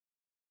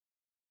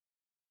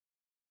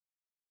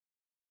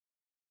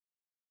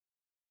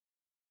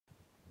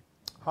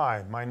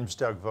Hi, my name is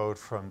Doug Vogt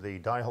from the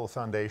Die-Hole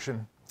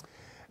Foundation,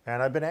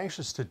 and I've been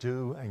anxious to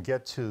do and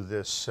get to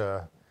this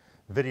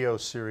video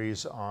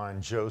series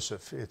on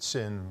Joseph. It's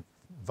in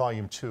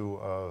volume 2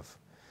 of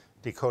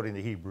Decoding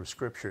the Hebrew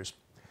Scriptures.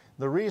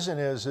 The reason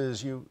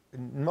is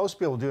most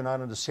people do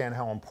not understand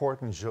how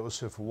important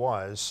Joseph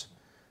was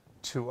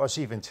to us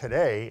even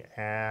today,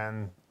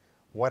 and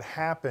what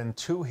happened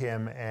to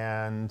him,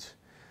 and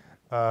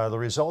the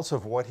results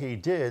of what he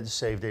did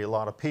saved a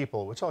lot of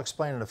people, which I'll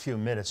explain in a few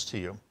minutes to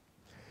you.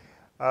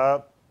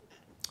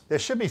 There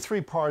should be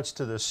 3 parts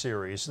to this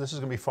series. This is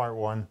going to be part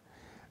 1.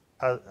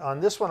 On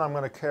this one, I'm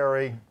going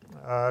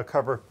to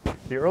cover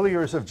the early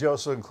years of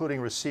Joseph, including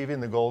receiving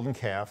the golden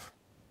calf,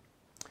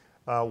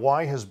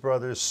 why his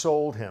brothers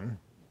sold him.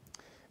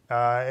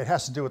 It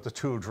has to do with the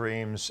 2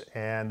 dreams,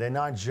 and they're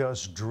not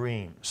just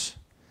dreams.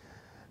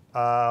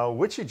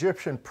 Which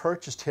Egyptian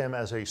purchased him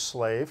as a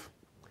slave,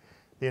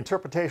 the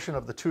interpretation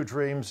of the 2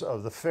 dreams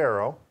of the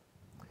pharaoh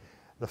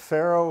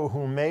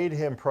who made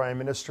him prime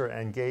minister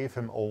and gave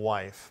him a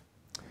wife.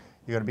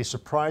 You're going to be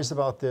surprised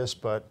about this,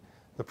 but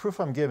the proof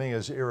I'm giving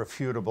is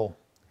irrefutable.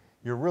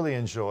 You'll really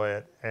enjoy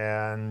it,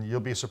 and you'll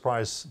be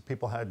surprised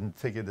people hadn't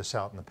figured this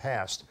out in the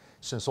past,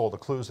 since all the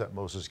clues that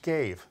Moses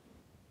gave.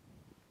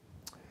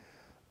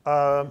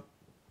 I'm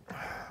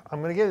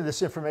going to give you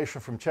this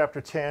information from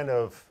chapter 10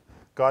 of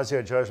God's Day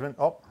of Judgment.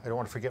 Oh, I don't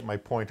want to forget my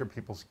pointer.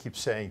 People keep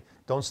saying,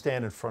 don't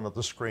stand in front of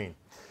the screen.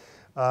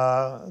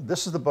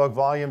 This is the book,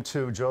 volume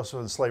 2,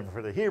 Joseph and Slavery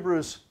for the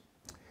Hebrews.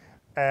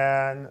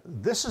 And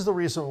this is the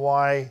reason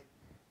why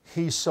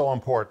he's so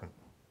important.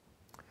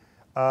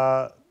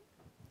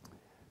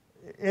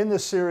 In the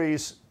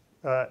series,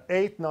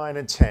 8, 9,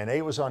 and 10,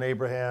 8 was on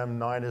Abraham,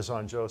 9 is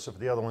on Joseph,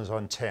 the other one's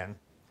on 10.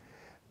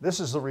 This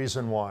is the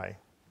reason why.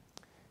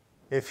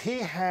 If he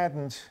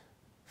hadn't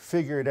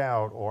figured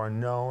out or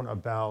known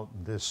about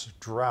this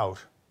drought,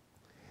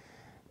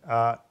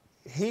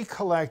 he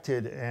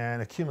collected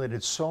and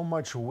accumulated so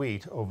much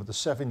wheat over the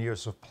 7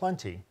 years of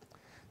plenty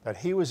that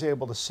he was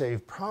able to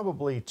save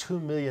probably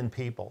 2 million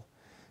people.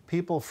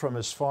 People from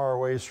as far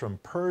away as from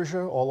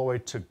Persia all the way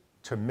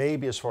to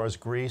maybe as far as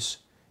Greece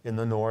in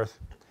the north,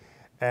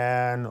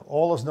 and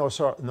all of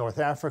North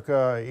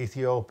Africa,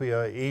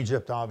 Ethiopia,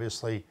 Egypt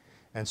obviously,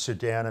 and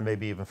Sudan, and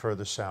maybe even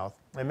further south,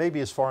 and maybe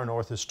as far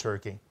north as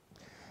Turkey.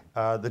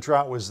 The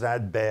drought was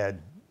that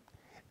bad.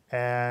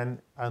 And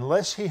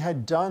unless he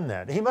had done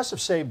that, he must have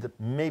saved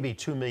maybe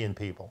 2 million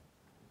people.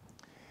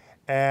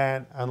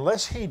 And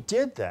unless he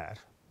did that,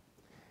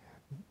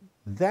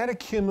 that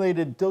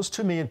accumulated, those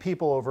 2 million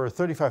people over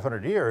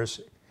 3,500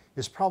 years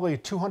is probably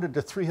 200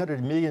 to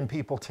 300 million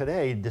people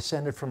today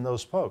descended from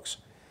those folks.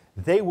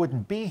 They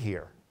wouldn't be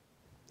here,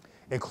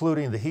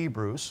 including the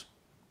Hebrews.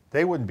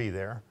 They wouldn't be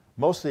there.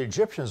 Most of the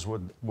Egyptians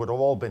would have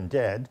all been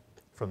dead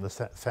from the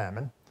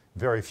famine.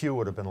 Very few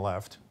would have been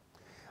left.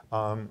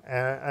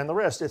 And the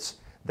rest,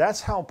 that's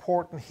how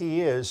important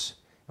he is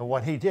and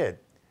what he did.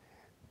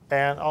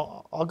 And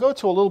I'll go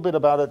to a little bit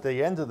about at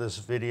the end of this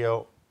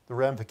video, the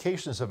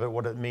ramifications of it,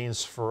 what it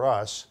means for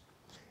us,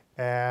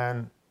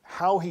 and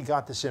how he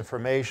got this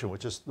information,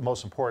 which is the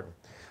most important.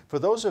 For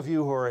those of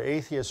you who are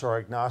atheists or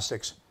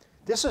agnostics,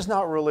 this is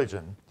not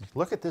religion.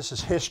 Look at this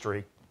as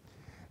history,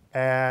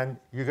 and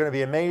you're going to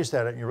be amazed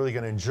at it, and you're really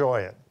going to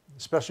enjoy it,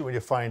 especially when you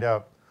find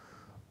out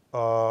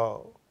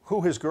who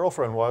his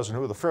girlfriend was and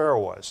who the pharaoh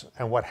was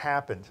and what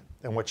happened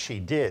and what she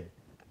did.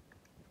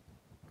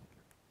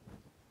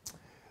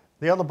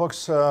 The other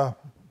books,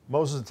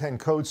 Moses and 10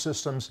 Code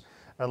Systems,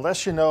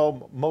 unless you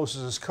know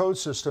Moses' code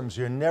systems,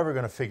 you're never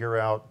going to figure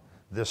out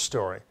this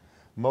story.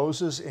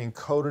 Moses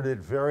encoded it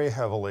very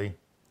heavily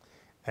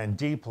and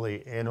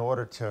deeply in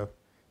order to,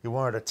 he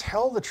wanted to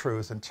tell the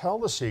truth and tell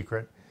the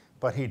secret,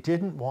 but he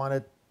didn't want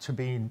it to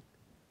be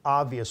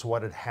obvious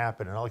what had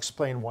happened. And I'll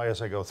explain why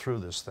as I go through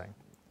this thing.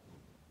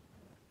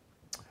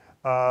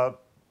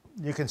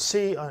 You can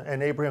see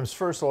in Abraham's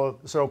first law,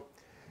 so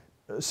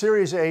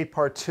Series 8,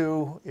 Part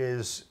 2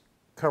 is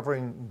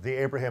covering the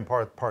Abraham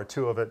part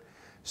 2 of it.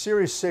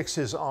 Series 6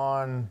 is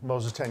on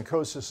Moses 10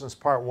 Code Systems,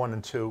 Part 1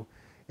 and 2.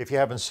 If you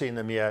haven't seen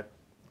them yet,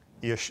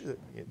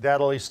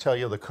 that'll at least tell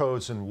you the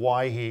codes and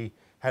why he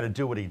had to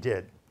do what he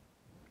did.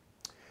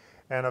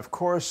 And of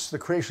course, the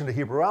creation of the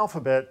Hebrew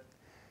alphabet,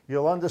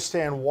 you'll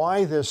understand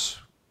why this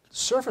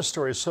surface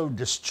story is so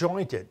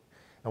disjointed,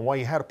 and why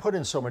you had to put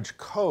in so much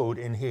code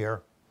in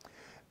here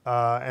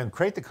and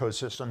create the code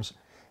systems,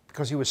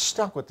 because he was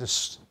stuck with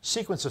this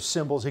sequence of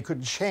symbols he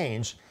couldn't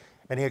change,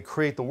 and he had to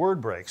create the word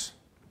breaks.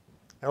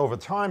 And over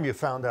time, you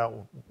found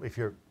out, if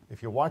you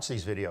watch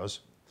these videos,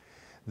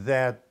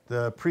 that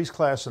the priest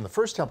class in the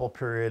First Temple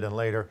period and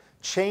later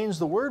changed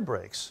the word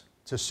breaks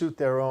to suit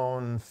their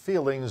own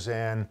feelings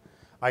and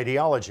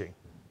ideology.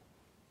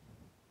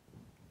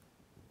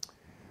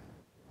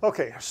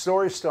 Okay,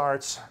 story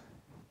starts.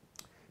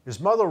 His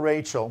mother,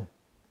 Rachel,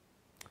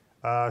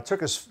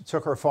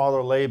 took her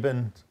father,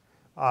 Laban,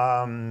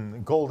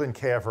 golden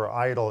calf or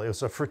idol. It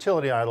was a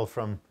fertility idol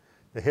from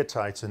the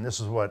Hittites, and this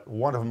is what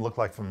one of them looked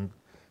like from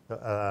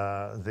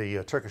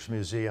the Turkish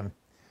Museum.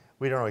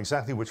 We don't know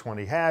exactly which one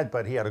he had,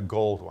 but he had a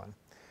gold one.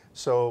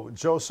 So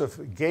Joseph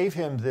gave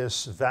him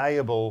this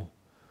valuable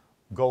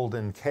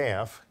golden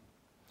calf,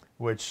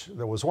 which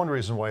there was one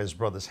reason why his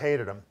brothers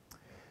hated him.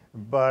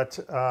 But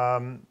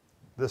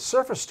the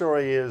surface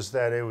story is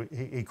that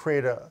he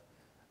created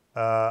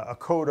a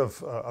coat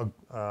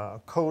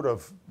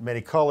of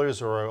many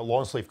colors, or a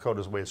long sleeve coat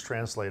is the way it's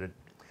translated.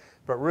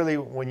 But really,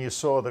 when you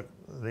saw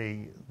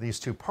these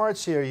two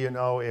parts here, you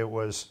know it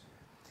was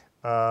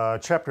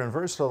chapter and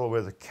verse total,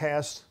 where the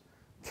cast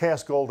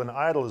golden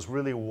idol is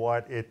really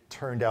what it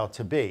turned out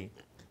to be.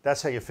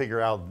 That's how you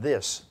figure out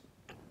this.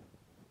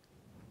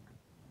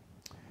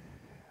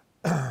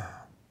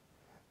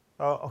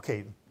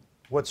 Okay,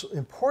 what's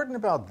important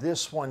about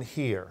this one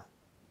here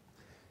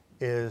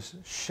is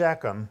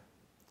Shechem.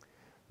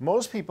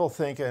 Most people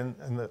think, and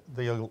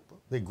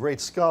the great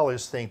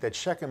scholars think, that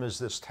Shechem is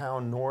this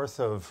town north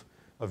of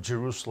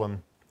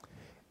Jerusalem,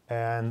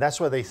 and that's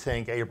where they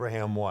think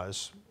Abraham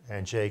was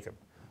and Jacob.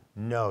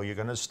 No, you're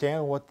going to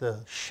understand what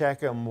the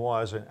Shechem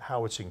was and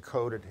how it's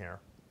encoded here.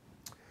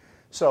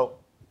 So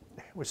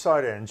we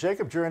started, and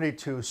Jacob journeyed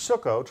to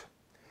Sukkot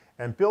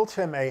and built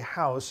him a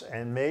house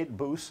and made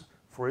booths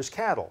for his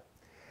cattle.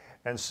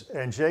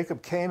 And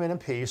Jacob came in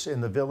peace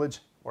in the village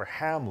or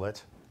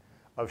hamlet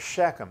of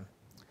Shechem.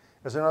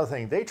 There's another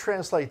thing. They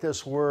translate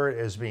this word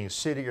as being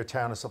city or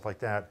town and stuff like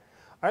that.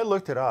 I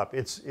looked it up.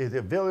 It's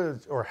a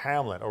village or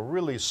hamlet, a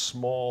really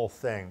small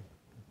thing,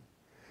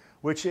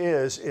 which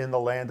is in the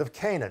land of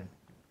Canaan.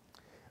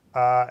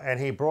 And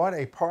he bought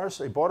a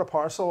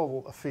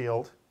parcel of a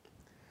field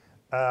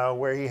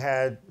where he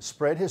had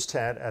spread his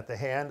tent at the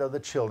hand of the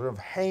children of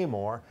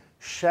Hamor,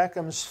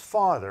 Shechem's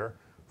father,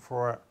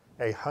 for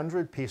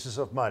 100 pieces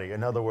of money.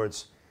 In other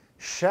words,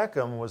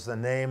 Shechem was the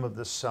name of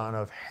the son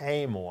of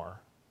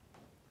Hamor,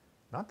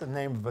 not the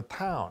name of a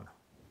town.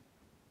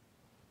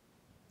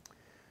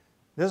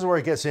 This is where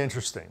it gets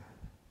interesting.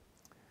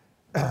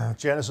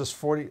 Genesis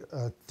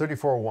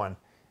 34:1.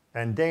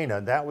 And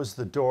Dana, that was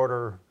the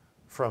daughter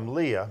from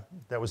Leah,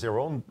 that was their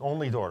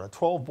only daughter,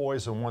 12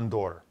 boys and 1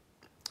 daughter,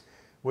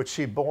 which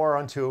she bore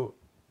unto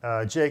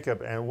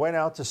Jacob, and went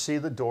out to see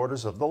the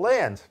daughters of the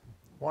land.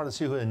 Wanted to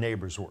see who the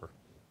neighbors were.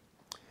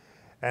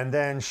 And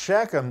then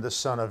Shechem, the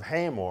son of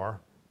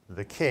Hamor,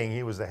 the king,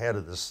 he was the head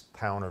of this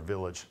town or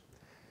village,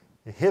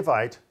 the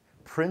Hivite,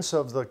 prince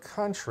of the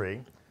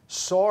country,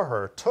 saw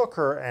her, took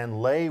her,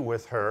 and lay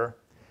with her,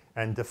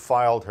 and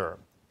defiled her.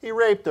 He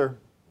raped her.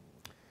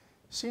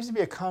 Seems to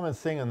be a common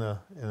thing in the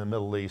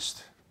Middle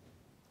East.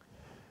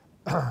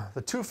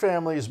 The two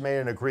families made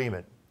an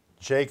agreement.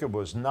 Jacob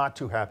was not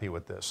too happy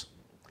with this.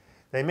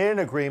 They made an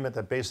agreement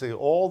that basically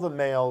all the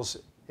males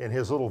in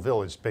his little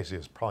village,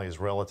 basically probably his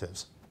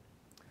relatives,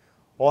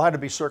 all had to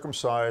be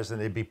circumcised and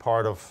they'd be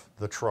part of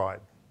the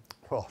tribe.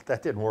 Well,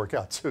 that didn't work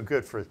out too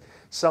good for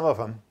some of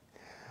them.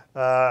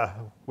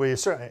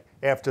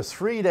 After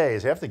 3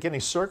 days, after getting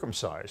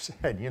circumcised,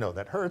 and you know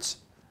that hurts,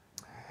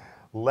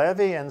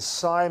 Levi and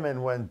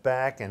Simon went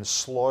back and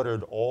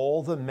slaughtered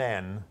all the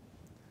men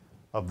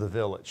of the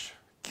village,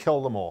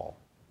 killed them all,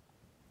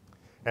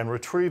 and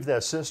retrieved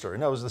their sister.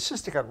 In other words, the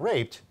sister got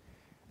raped,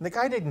 and the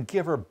guy didn't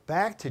give her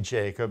back to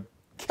Jacob,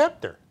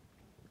 kept her.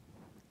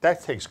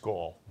 That takes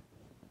gall.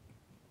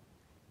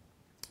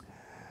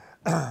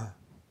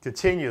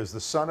 Continues,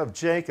 the son of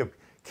Jacob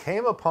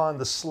came upon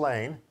the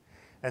slain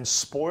and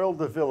spoiled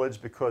the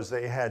village because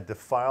they had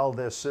defiled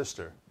their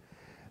sister.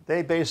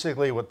 They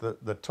basically, what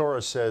the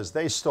Torah says,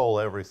 they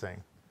stole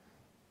everything.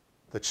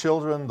 The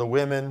children, the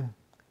women,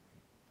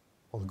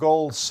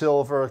 gold,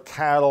 silver,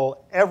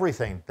 cattle,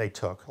 everything they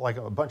took, like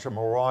a bunch of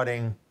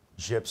marauding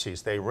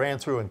gypsies. They ran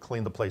through and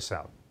cleaned the place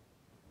out.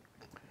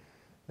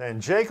 Then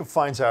Jacob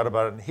finds out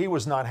about it, and he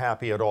was not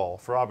happy at all,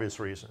 for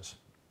obvious reasons.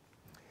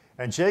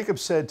 And Jacob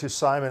said to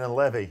Simon and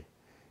Levi,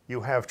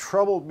 "You have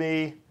troubled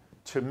me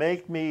to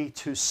make me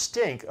to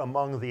stink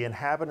among the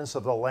inhabitants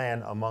of the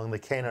land, among the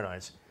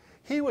Canaanites."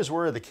 He was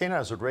worried the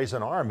Canaanites would raise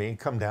an army and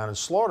come down and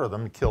slaughter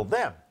them and kill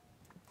them,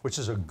 which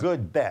is a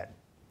good bet.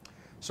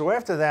 So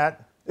after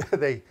that,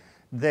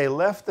 they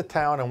left the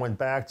town and went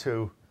back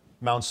to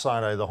Mount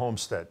Sinai, the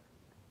homestead.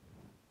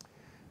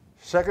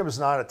 Shechem is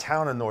not a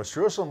town in North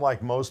Jerusalem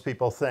like most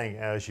people think.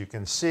 As you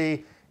can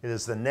see, it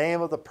is the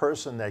name of the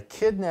person that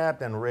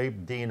kidnapped and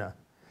raped Dinah.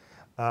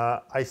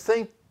 I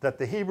think that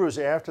the Hebrews,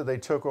 after they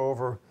took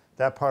over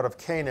that part of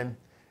Canaan,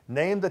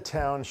 named the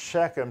town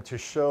Shechem to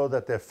show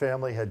that their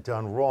family had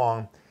done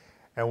wrong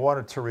and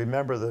wanted to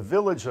remember the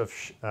village of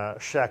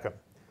Shechem.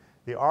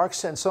 The ark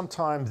sent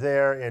sometime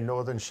there in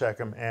northern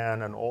Shechem,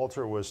 and an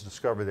altar was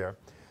discovered there.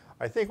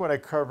 I think when I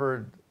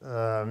covered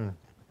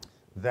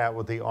that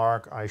with the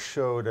ark, I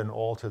showed an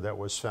altar that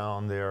was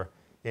found there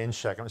in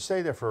Shechem. It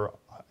stayed there for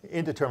an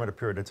indeterminate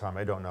period of time.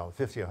 I don't know,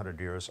 50, 100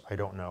 years, I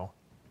don't know.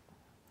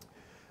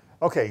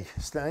 Okay,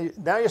 so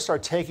now you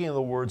start taking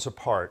the words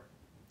apart.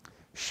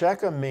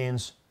 Shechem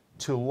means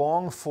to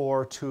long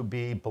for, to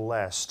be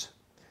blessed.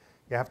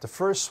 You have to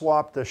first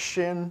swap the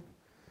shin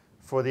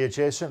for the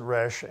adjacent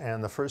resh,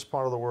 and the first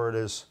part of the word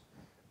is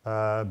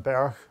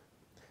berach,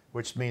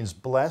 which means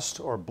blessed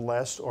or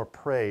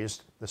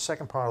praised. The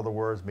second part of the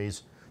word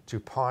means to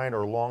pine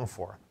or long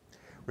for.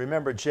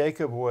 Remember,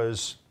 Jacob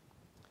was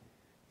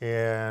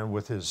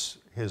with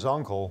his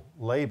uncle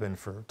Laban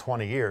for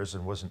 20 years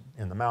and wasn't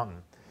in the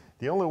mountain.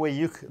 The only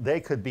way they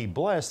could be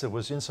blessed, it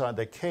was inside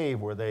the cave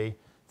where they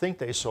think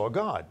they saw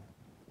God.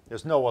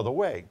 There's no other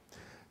way.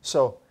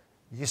 So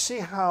you see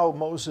how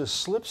Moses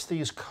slips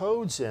these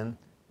codes in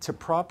to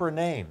proper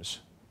names.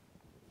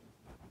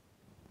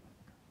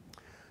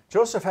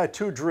 Joseph had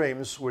two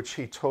dreams which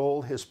he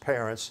told his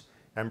parents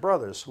and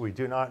brothers. We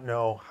do not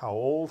know how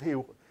old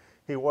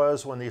he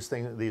was when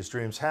these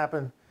dreams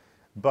happened,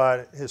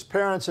 but his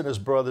parents and his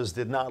brothers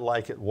did not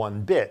like it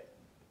one bit.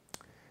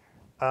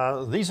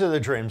 These are the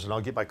dreams, and I'll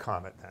give my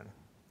comment then.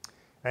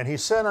 And he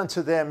said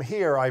unto them,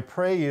 Hear, I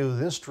pray you,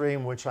 this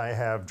dream which I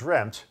have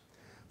dreamt.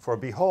 For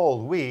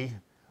behold, we,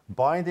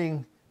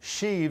 binding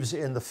sheaves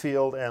in the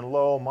field, and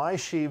lo, my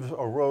sheaves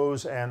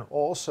arose and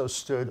also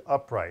stood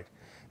upright.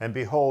 And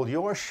behold,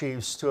 your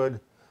sheaves stood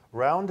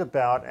round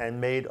about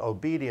and made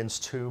obedience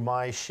to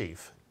my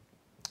sheaf.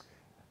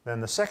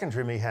 Then the second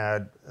dream he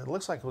had, it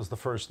looks like it was the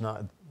first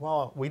night.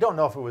 Well, we don't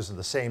know if it was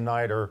the same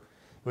night or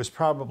it was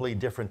probably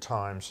different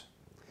times.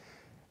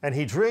 And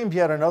he dreamed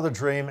yet another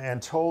dream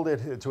and told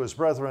it to his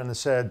brethren and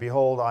said,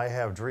 Behold, I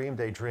have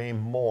dreamed a dream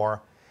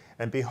more.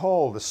 And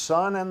behold, the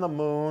sun and the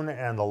moon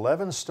and the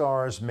 11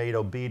 stars made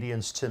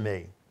obedience to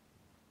me.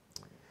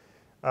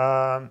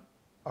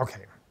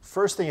 Okay,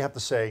 first thing you have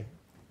to say,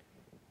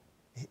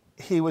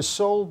 he was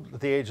sold at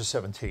the age of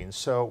 17,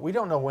 so we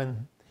don't know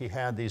when he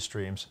had these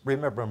dreams.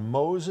 Remember,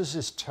 Moses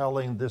is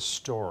telling this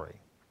story.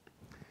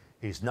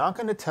 He's not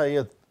going to tell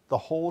you the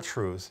whole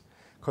truth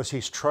because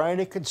he's trying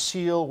to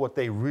conceal what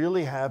they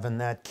really have in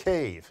that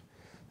cave.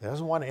 He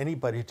doesn't want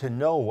anybody to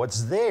know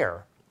what's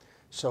there.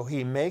 So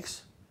he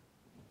makes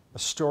a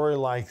story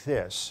like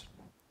this.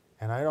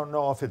 And I don't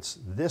know if it's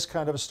this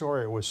kind of a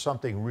story or it was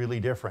something really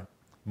different,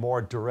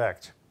 more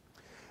direct.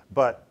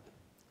 But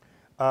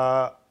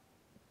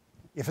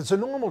if it's a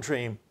normal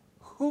dream,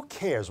 who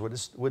cares?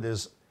 Would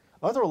his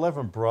other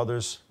 11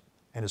 brothers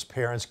and his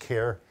parents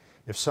care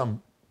if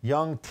some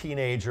young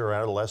teenager or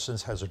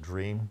adolescent has a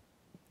dream?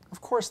 Of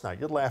course not.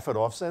 You'd laugh it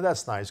off, say,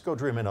 that's nice, go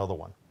dream another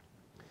one.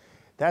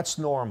 That's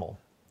normal.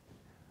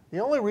 The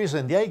only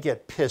reason they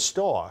get pissed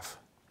off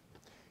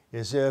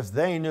is if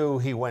they knew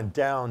he went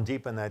down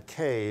deep in that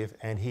cave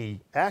and he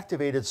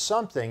activated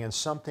something and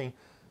something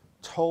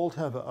told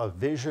him a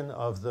vision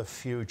of the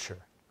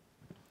future.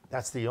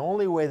 That's the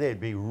only way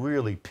they'd be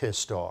really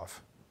pissed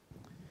off.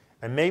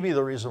 And maybe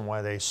the reason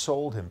why they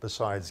sold him,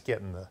 besides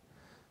getting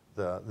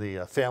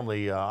the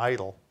family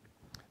idol,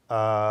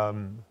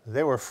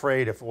 they were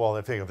afraid if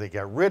they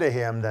get rid of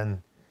him,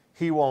 then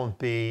he won't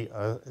be,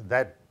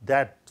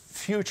 that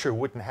future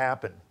wouldn't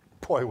happen.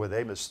 Boy, were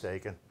they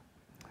mistaken.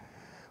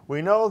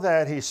 We know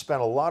that he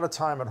spent a lot of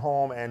time at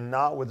home and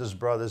not with his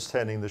brothers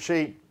tending the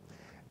sheep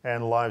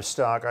and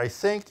livestock. I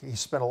think he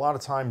spent a lot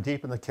of time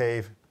deep in the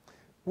cave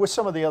with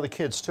some of the other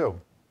kids too.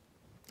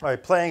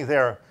 Playing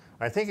there,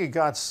 I think he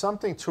got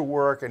something to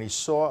work and he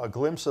saw a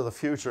glimpse of the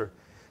future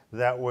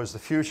that was the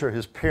future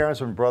his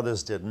parents and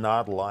brothers did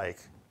not like.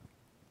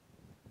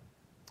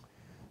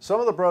 Some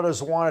of the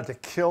brothers wanted to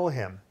kill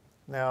him.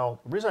 Now,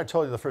 the reason I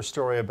told you the first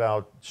story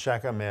about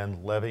Shechem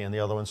and Levi and the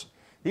other ones,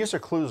 these are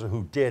clues of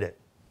who did it.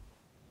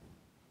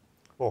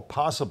 Or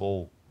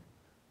possible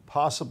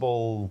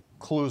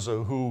clues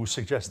of who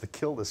suggested to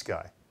kill this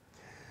guy.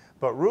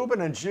 But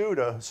Reuben and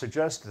Judah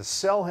suggested to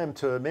sell him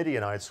to the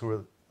Midianites, who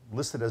were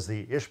listed as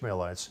the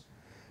Ishmaelites,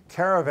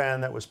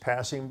 caravan that was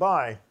passing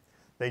by.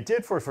 They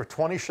did for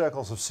 20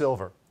 shekels of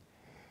silver.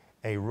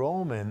 A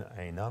Roman,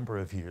 a number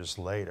of years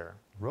later,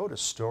 wrote a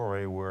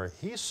story where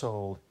he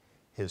sold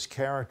his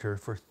character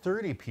for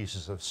 30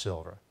 pieces of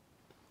silver.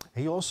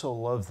 He also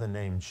loved the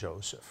name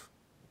Joseph.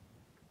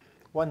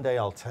 One day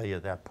I'll tell you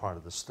that part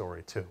of the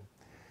story too.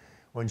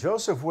 When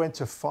Joseph went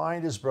to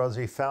find his brothers,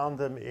 he found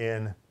them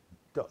in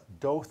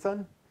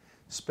Dothan,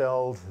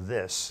 spelled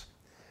this.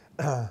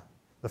 The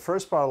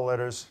first part of the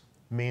letters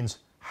means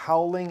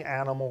howling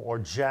animal or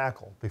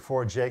jackal.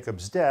 Before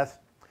Jacob's death,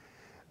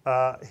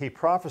 he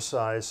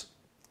prophesies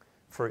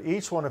for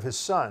each one of his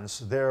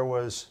sons. There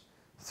was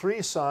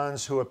 3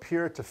 sons who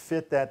appeared to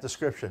fit that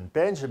description.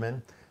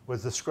 Benjamin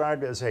was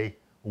described as a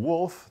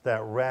wolf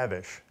that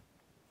ravish.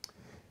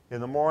 In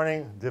the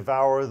morning,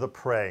 devour the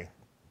prey.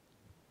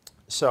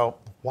 So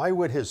why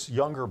would his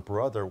younger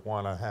brother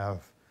want to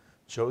have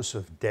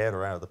Joseph dead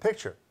or out of the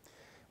picture?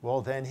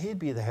 Well, then he'd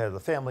be the head of the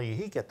family.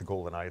 He'd get the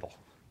golden idol.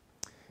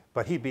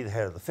 But he'd be the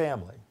head of the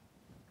family.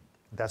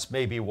 That's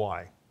maybe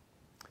why.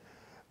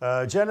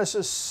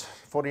 Genesis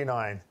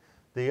 49.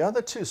 The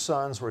other 2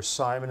 sons were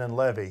Simon and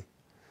Levi.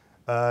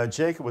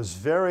 Jacob was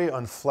very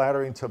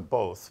unflattering to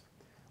both.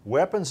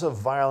 Weapons of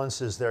violence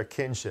is their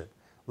kinship.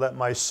 Let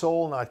my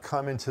soul not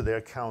come into their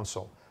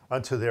council,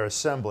 unto their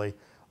assembly.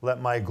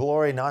 Let my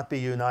glory not be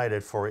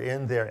united, for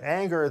in their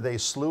anger they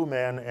slew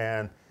men,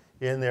 and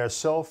in their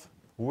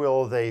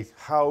self-will they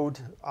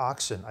howled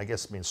oxen. I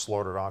guess it means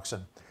slaughtered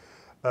oxen.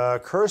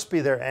 Cursed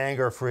be their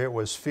anger, for it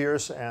was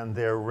fierce, and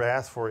their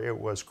wrath, for it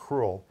was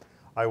cruel.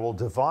 I will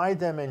divide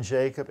them in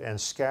Jacob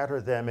and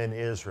scatter them in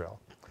Israel.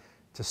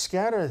 To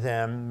scatter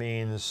them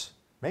means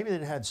maybe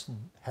they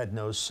had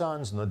no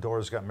sons and the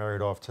daughters got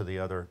married off to the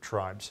other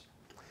tribes.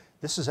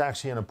 This is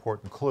actually an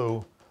important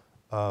clue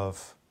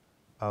of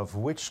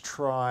which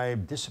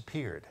tribe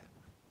disappeared.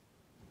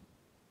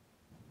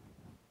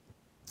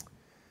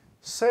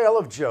 Sale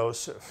of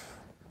Joseph.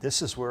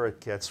 This is where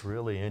it gets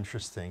really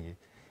interesting.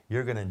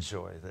 You're going to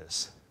enjoy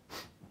this.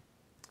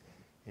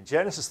 In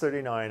Genesis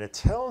 39, it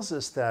tells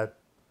us that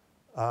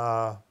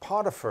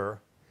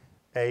Potiphar,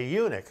 a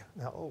eunuch.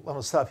 Now, let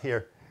me stop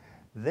here.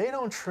 They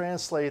don't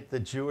translate the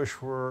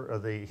Jewish word or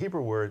the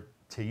Hebrew word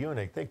to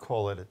eunuch. They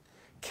call it a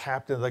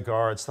captain of the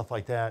guard, stuff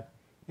like that.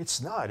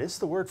 It's not. It's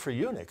the word for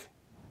eunuch,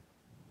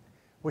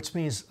 which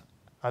means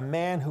a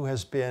man who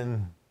has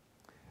been,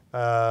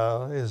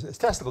 his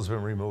testicles have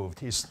been removed.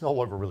 He's no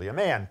longer really a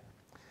man.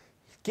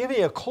 Give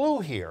you a clue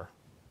here.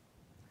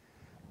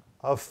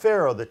 Of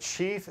Pharaoh, the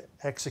chief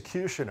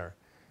executioner,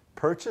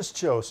 purchased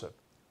Joseph.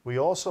 We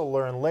also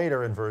learn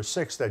later in verse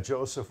 6 that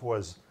Joseph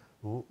was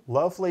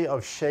lovely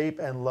of shape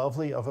and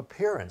lovely of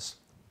appearance.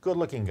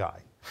 Good-looking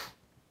guy.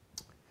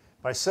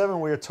 By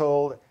 7 we are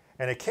told,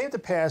 and it came to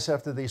pass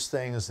after these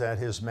things that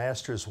his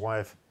master's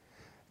wife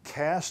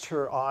cast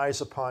her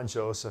eyes upon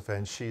Joseph,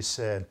 and she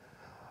said,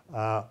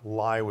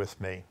 lie with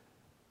me.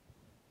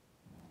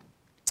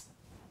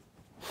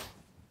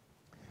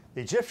 The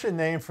Egyptian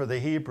name for the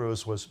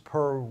Hebrews was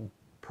Perw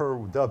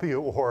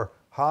or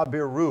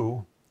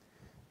Habiru,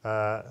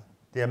 the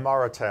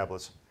Amara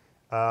tablets.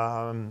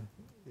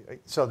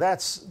 So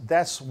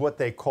that's what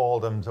they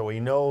called them. So we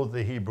know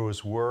the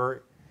Hebrews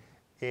were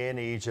in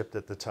Egypt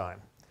at the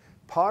time.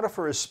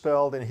 Potiphar is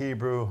spelled in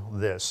Hebrew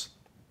this.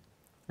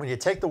 When you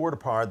take the word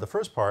apart, the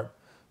first part,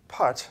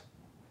 put,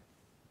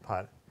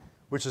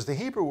 which is the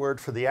Hebrew word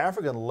for the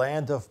African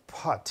land of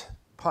Punt,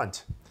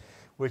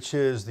 which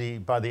is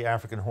by the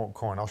African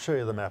corn. I'll show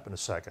you the map in a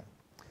second.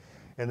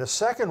 And the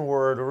second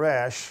word,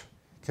 resh,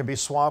 can be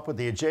swapped with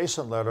the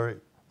adjacent letter,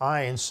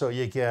 ayin, so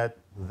you get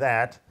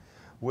that,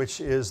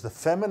 which is the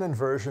feminine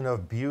version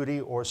of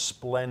beauty or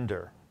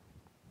splendor.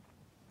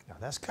 Now,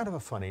 that's kind of a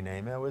funny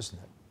name now, isn't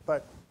it?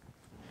 But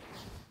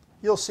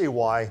you'll see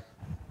why.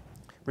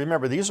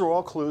 Remember, these are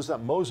all clues that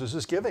Moses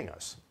is giving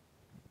us.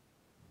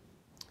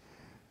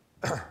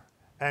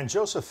 And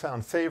Joseph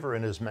found favor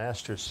in his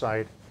master's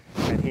sight,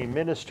 and he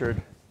ministered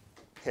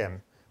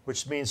him,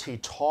 which means he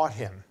taught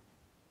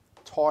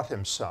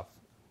himself.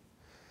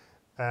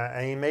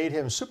 And he made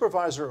him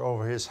supervisor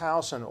over his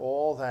house, and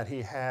all that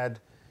he had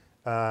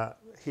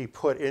he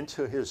put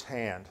into his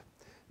hand.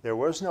 There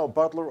was no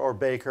butler or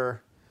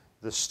baker.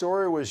 The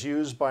story was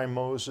used by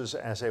Moses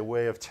as a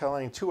way of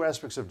telling two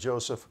aspects of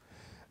Joseph,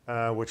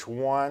 which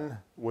one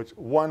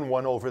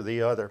over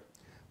the other.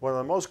 One of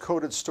the most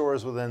quoted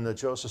stories within the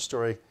Joseph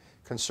story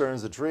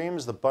concerns the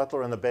dreams the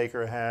butler and the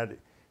baker had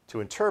to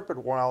interpret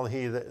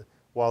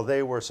while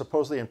they were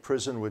supposedly in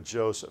prison with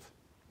Joseph.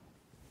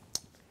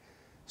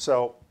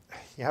 So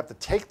you have to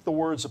take the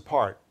words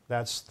apart.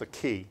 That's the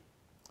key.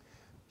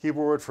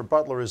 Hebrew word for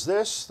butler is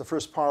this. The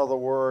first part of the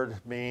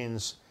word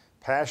means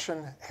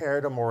passion,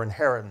 heirdom, or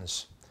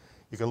inheritance.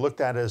 You can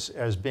look at it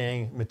as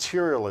being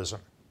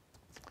materialism.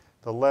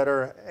 The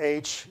letter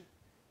H,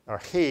 or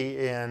he,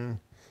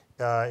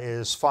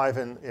 is 5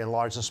 in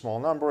large and small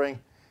numbering,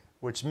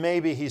 which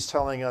maybe he's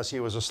telling us he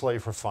was a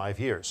slave for 5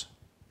 years.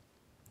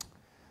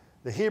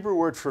 The Hebrew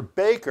word for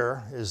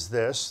baker is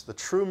this. The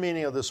true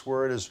meaning of this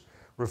word is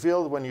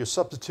revealed when you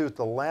substitute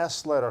the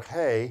last letter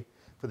he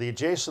for the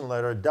adjacent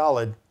letter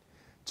dalid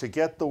to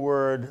get the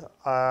word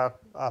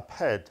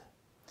aped,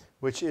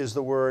 which is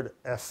the word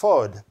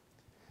ephod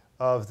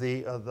of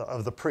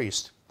the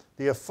priest.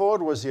 The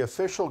ephod was the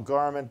official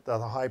garment that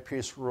the high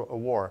priest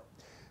wore,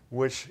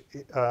 which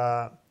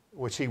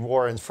he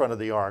wore in front of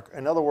the ark.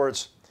 In other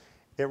words,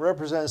 it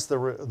represents the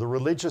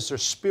religious or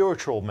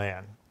spiritual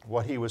man,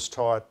 what he was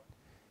taught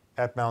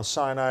at Mount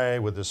Sinai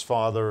with his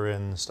father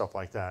and stuff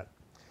like that.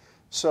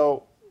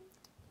 So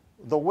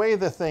the way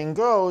the thing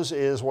goes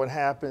is what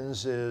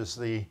happens is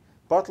the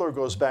butler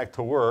goes back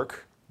to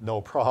work, no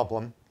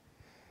problem,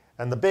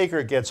 and the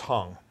baker gets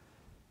hung.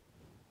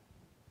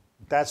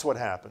 That's what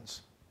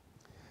happens.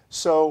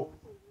 So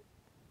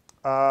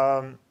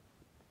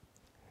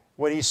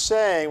what he's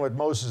saying, what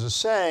Moses is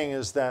saying,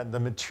 is that the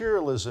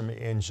materialism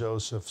in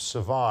Joseph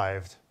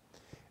survived,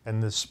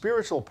 and the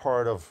spiritual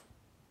part of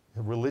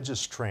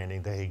religious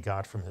training that he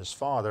got from his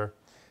father,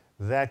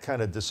 that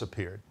kind of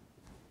disappeared.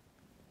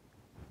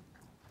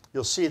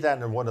 You'll see that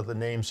in one of the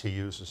names he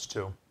uses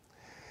too.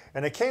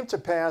 And it came to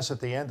pass at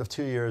the end of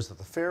 2 years that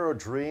the Pharaoh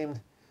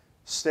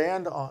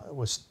standing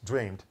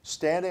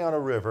on a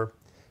river,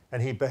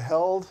 and he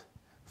beheld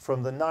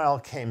from the Nile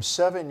came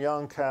 7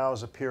 young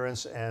cows'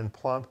 appearance and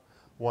plump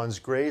ones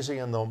grazing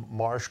in the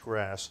marsh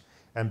grass.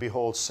 And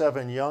behold,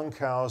 7 young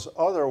cows,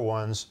 other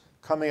ones,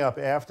 coming up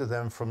after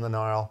them from the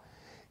Nile,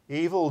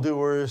 evil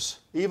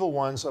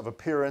ones of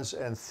appearance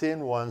and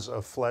thin ones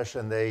of flesh,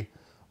 and they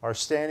are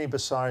standing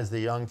beside the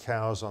young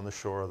cows on the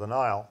shore of the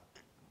Nile.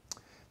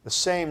 The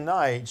same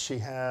night she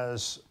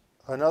has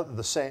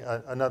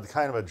another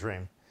kind of a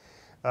dream.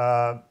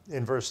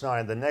 in verse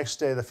 9, the next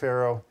day the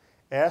Pharaoh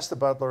asked the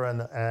butler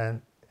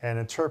an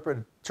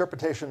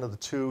interpretation of the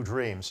two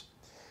dreams.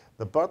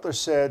 The butler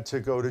said to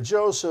go to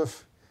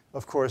Joseph.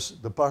 Of course,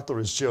 the butler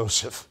is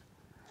Joseph.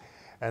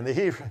 And the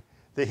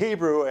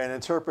Hebrew and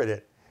interpret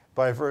it.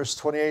 By verse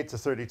 28 to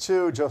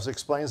 32, Joseph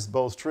explains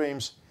both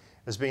dreams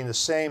as being the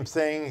same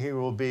thing.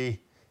 It'll be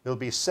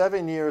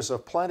 7 years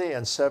of plenty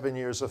and 7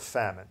 years of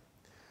famine.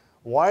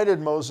 Why did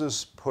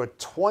Moses put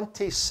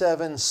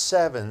 27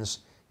 sevens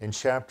in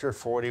chapter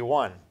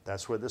 41?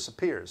 That's where this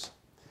appears.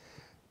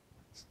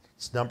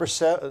 Number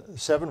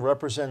 7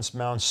 represents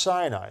Mount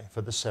Sinai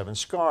for the 7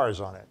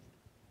 scars on it.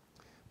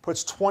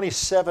 Puts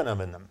 27 of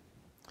them in them.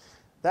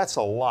 That's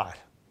a lot.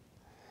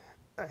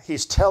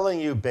 He's telling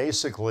you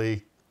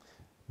basically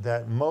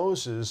that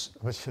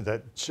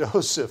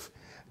Joseph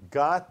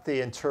got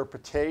the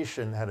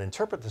interpretation, how to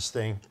interpret this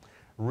thing,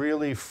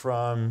 really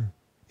from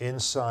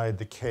inside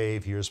the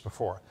cave years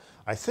before.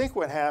 I think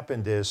what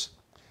happened is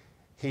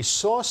he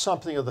saw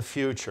something of the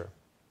future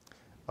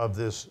of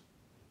this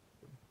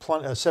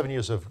 7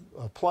 years of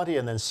plenty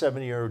and then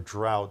 7-year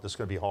drought that's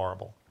going to be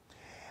horrible.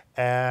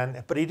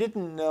 But he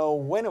didn't know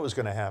when it was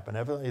going to happen.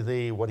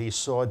 Evidently, what he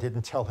saw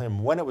didn't tell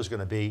him when it was going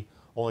to be,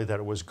 only that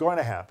it was going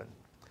to happen.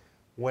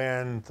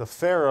 When the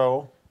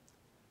Pharaoh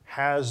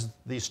has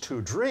these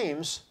two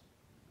dreams,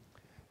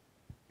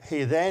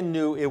 he then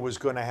knew it was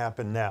going to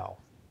happen now.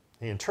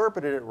 He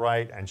interpreted it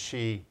right, and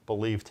she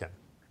believed him.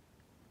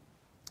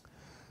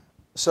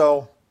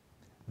 So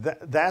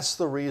that's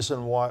the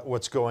reason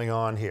what's going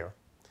on here.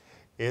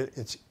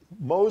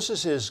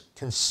 Moses is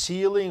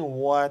concealing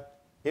what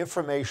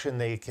information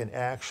they can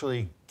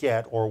actually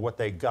get or what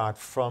they got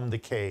from the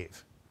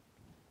cave.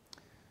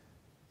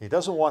 He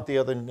doesn't want the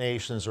other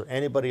nations or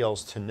anybody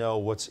else to know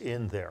what's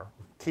in there.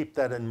 Keep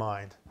that in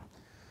mind.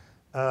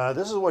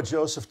 This is what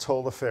Joseph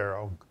told the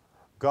Pharaoh.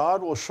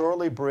 God will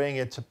surely bring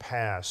it to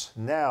pass.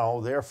 Now,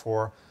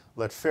 therefore,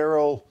 let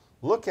Pharaoh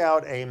look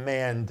out a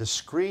man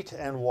discreet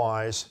and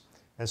wise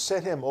and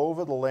set him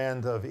over the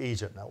land of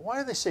Egypt. Now, why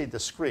do they say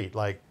discreet?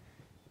 Like,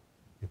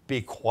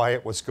 be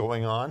quiet, what's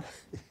going on?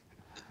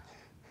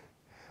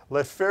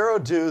 Let Pharaoh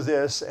do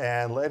this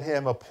and let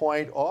him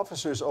appoint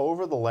officers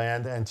over the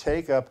land and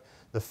take up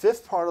the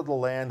 5th part of the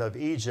land of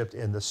Egypt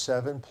in the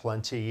 7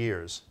 plenty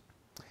years.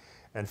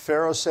 And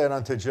Pharaoh said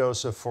unto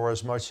Joseph,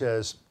 forasmuch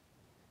as,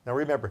 now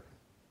remember,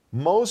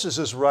 Moses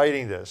is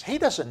writing this. He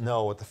doesn't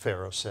know what the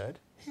Pharaoh said.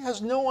 He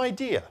has no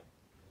idea.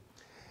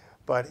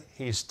 But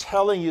he's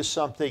telling you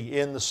something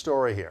in the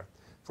story here.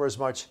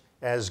 Forasmuch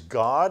as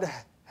God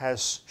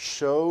has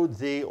showed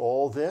thee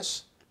all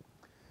this,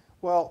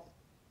 well,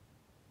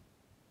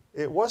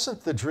 it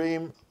wasn't the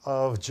dream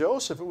of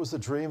Joseph, it was the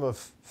dream of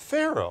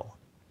Pharaoh.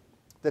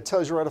 That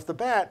tells you right off the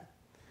bat,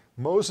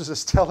 Moses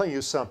is telling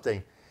you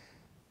something,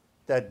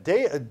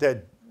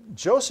 that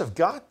Joseph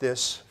got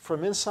this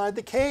from inside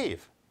the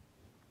cave.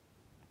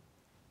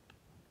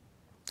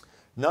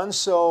 None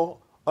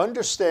so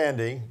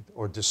understanding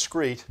or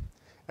discreet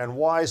and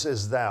wise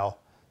as thou.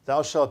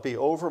 Thou shalt be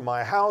over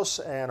my house,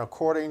 and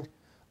according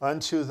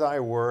unto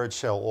thy word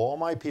shall all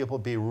my people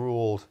be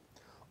ruled.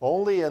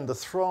 Only in the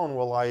throne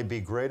will I be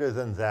greater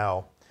than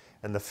thou.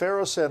 And the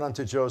Pharaoh said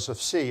unto Joseph,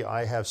 see,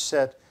 I have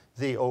set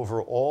thee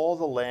over all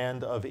the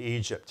land of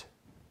Egypt.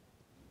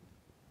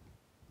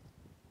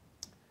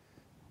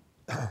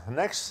 The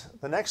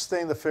next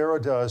thing the Pharaoh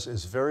does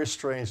is very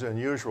strange and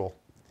unusual.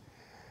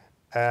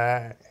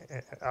 I'm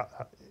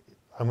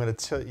going to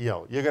tell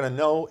you, you're going to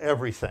know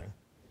everything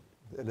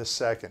in a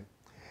second.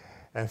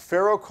 And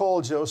Pharaoh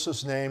called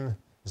Joseph's name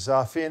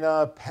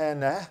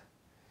Zaphenath-paneah,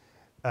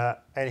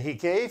 and he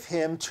gave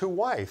him to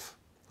wife,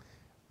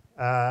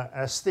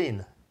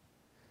 Asthine,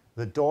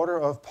 the daughter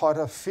of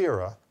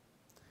Potiphera,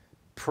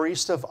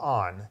 priest of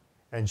On.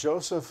 And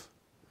Joseph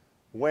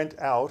went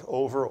out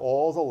over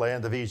all the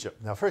land of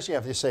Egypt. Now, first you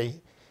have to say,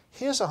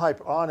 here's a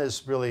hype. On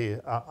is really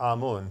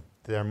Amun,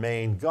 their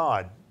main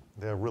god,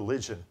 their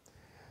religion.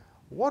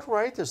 What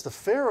right does the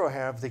Pharaoh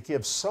have to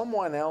give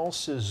someone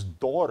else's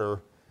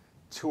daughter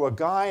to a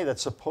guy that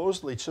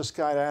supposedly just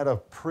got out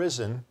of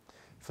prison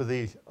for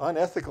the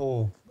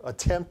unethical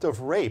attempt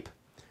of rape?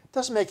 It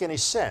doesn't make any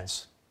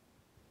sense.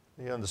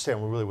 You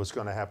understand really what's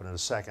going to happen in a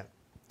second.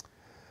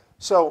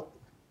 So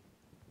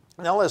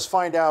now let's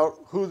find out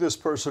who this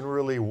person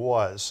really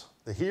was.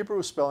 The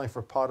Hebrew spelling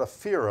for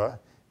Potiphera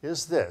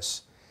is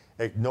this.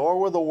 Ignore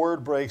where the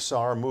word breaks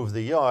are, move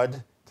the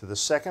yod to the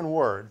second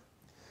word.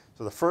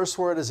 So the first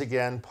word is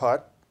again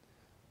Put,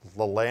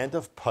 the land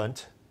of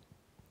Punt,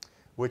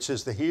 which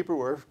is the Hebrew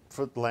word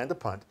for the land of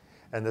Punt.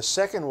 And the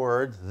second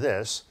word,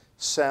 this,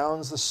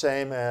 sounds the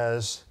same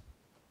as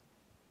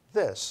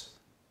this,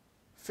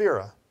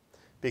 Phira,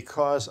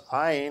 because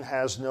ayin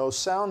has no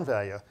sound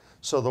value.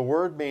 So the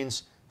word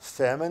means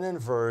feminine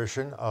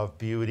version of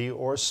beauty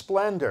or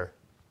splendor.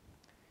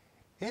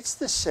 It's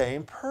the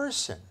same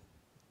person.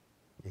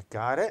 You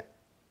got it?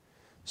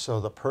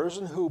 So the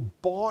person who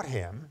bought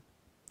him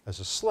as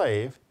a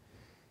slave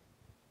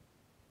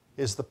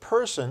is the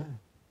person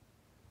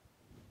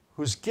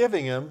who's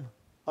giving him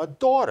a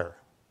daughter.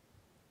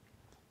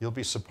 You'll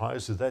be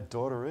surprised who that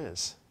daughter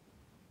is.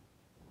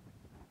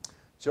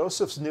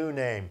 Joseph's new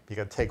name. You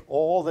got to take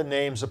all the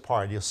names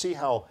apart. You'll see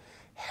how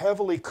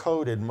heavily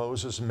coded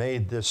Moses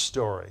made this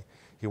story.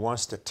 He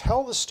wants to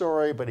tell the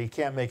story, but he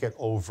can't make it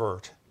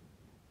overt.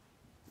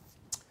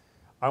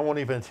 I won't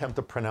even attempt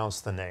to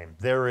pronounce the name.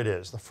 There it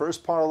is. The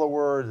first part of the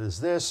word is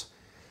this,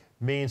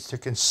 means to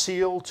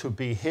conceal, to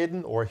be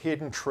hidden, or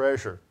hidden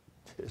treasure.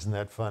 Isn't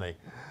that funny?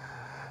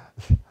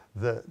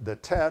 The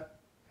tet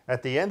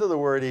at the end of the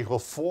word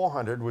equals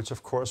 400, which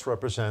of course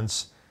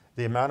represents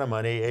the amount of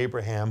money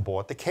Abraham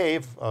bought the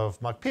cave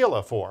of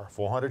Machpelah for,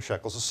 400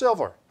 shekels of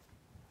silver.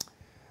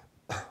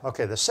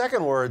 Okay, the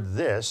second word,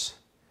 this,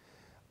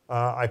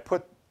 I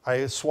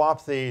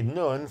swapped the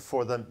nun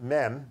for the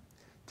mem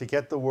to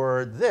get the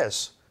word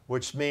this,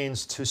 which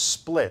means to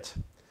split.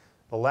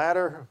 The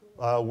latter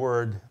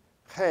word,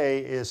 he,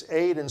 is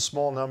 8 in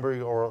small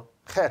numbering, or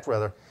chet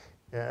rather,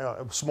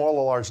 small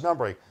or large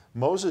numbering.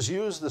 Moses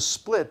used the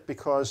split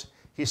because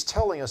he's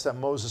telling us that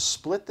Moses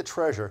split the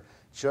treasure,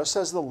 just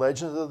as the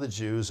legends of the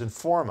Jews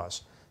inform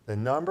us. The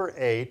number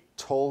 8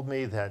 told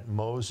me that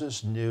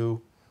Moses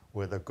knew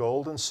where the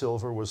gold and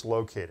silver was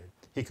located.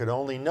 He could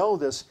only know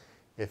this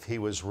if he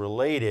was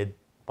related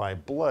by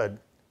blood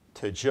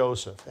to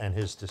Joseph and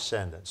his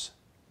descendants.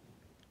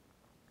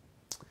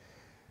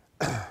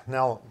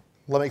 Now,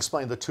 let me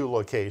explain the two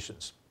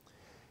locations.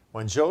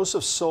 When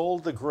Joseph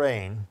sold the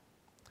grain,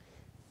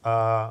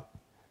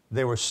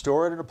 they were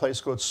stored in a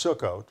place called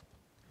Sukkot,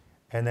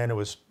 and then it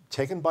was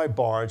taken by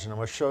barge, and I'm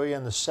going to show you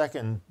in the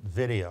second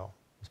video,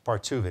 it's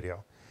part 2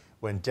 video,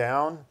 went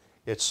down,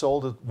 it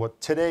sold at what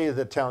today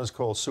the town is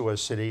called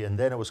Suez City, and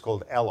then it was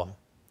called Elam.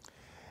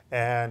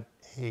 And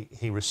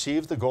he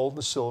received the gold and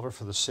the silver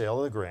for the sale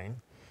of the grain.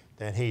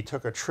 Then he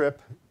took a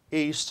trip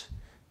east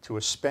to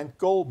a spent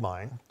gold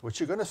mine, which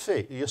you'll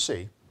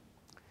see,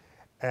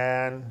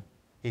 and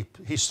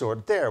he stored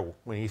it there.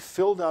 When he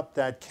filled up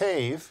that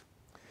cave,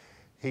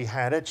 he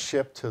had it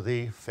shipped to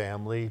the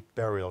family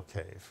burial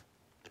cave.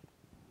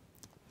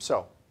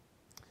 So,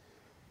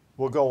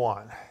 we'll go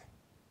on.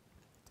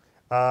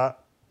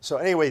 So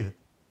anyway,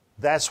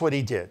 that's what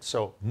he did.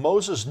 So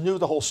Moses knew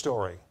the whole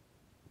story.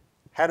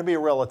 Had to be a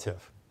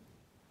relative.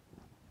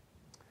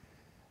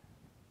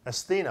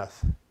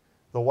 Asenath,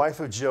 the wife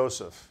of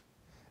Joseph.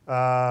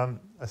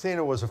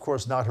 Athena was, of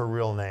course, not her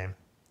real name.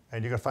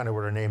 And you're going to find out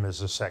what her name is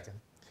in a second.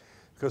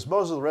 Because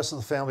Moses and the rest of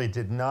the family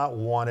did not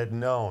want it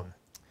known.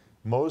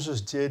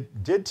 Moses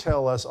did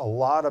tell us a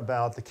lot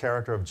about the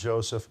character of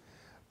Joseph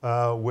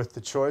with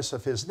the choice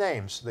of his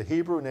names. The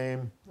Hebrew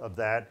name of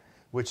that,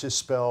 which is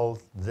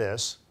spelled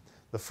this.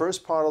 The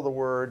first part of the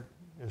word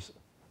is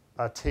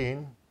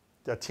atim,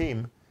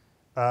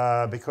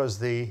 because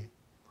the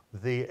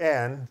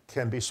N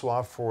can be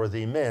swapped for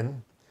the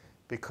min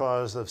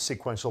because of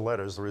sequential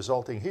letters. The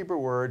resulting Hebrew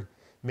word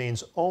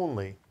means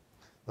only.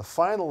 The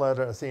final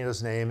letter of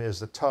Athena's name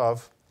is the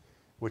Tav,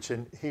 which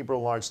in Hebrew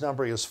large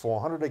number is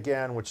 400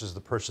 again, which is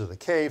the purchase of the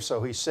cave.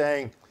 So he's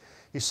saying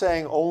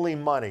only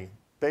money.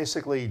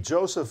 Basically,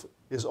 Joseph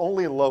is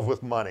only in love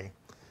with money.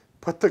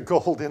 Put the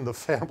gold in the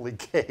family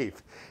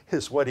cave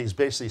is what he's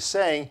basically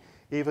saying,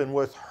 even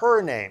with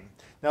her name.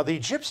 Now, the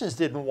Egyptians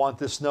didn't want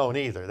this known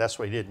either. That's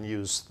why he didn't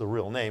use the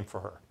real name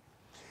for her.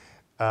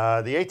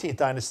 The 18th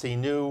dynasty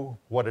knew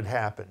what had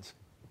happened.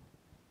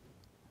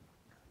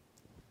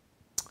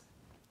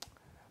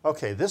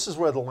 Okay, this is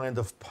where the land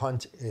of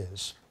Punt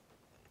is.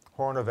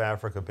 Horn of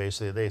Africa,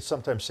 basically. They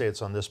sometimes say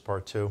it's on this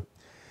part too.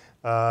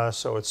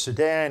 So it's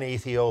Sudan,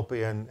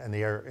 Ethiopia, and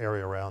the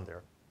area around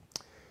there.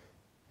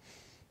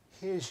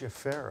 Here's your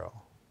pharaoh.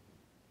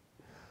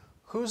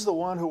 Who's the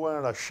one who went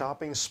on a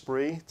shopping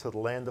spree to the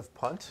land of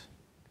Punt?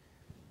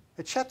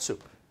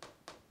 Hatshepsut.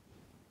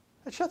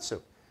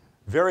 Hatshepsut.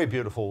 Very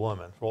beautiful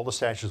woman. For all the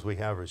statues we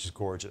have, she's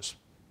gorgeous.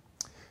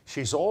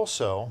 She's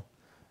also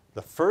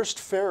the first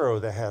pharaoh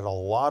that had a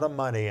lot of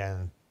money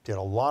and did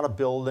a lot of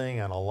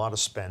building and a lot of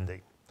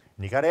spending.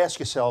 And you got to ask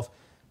yourself,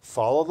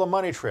 follow the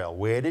money trail.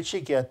 Where did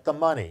she get the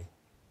money?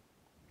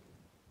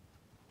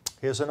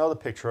 Here's another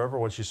picture of her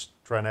when she's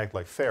trying to act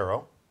like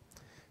Pharaoh.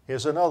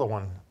 Here's another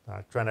one,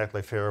 trying to act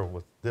like Pharaoh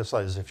with this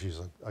as if she's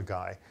a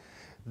guy.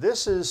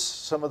 This is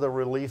some of the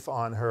relief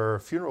on her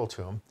funeral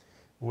tomb,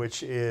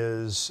 which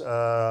is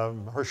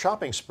her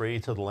shopping spree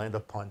to the land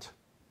of Punt.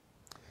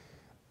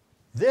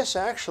 This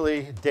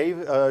actually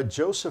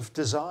Joseph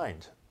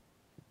designed.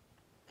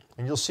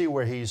 And you'll see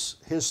where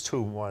his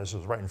tomb was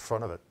right in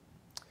front of it.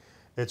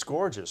 It's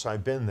gorgeous.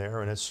 I've been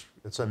there, and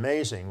it's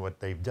amazing what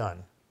they've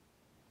done.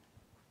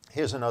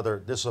 Here's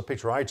another, this is a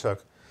picture I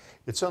took.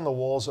 It's on the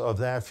walls of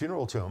that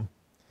funeral tomb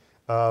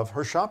of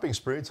her shopping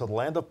spree to the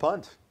land of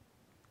Punt.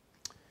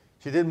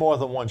 She did more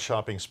than one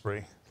shopping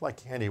spree, like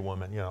any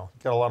woman, you know.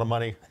 Got a lot of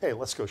money, hey,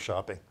 let's go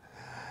shopping.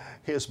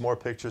 Here's more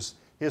pictures.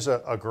 Here's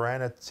a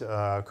granite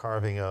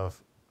carving of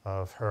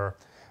her.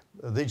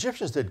 The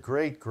Egyptians did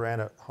great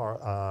granite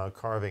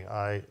carving.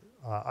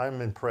 I'm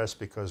impressed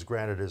because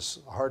granite is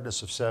a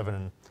hardness of 7,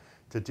 and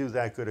to do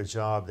that good a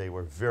job, they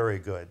were very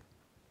good.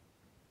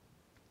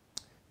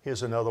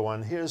 Here's another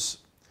one. Here's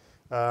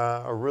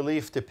a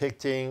relief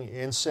depicting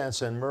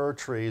incense and myrrh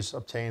trees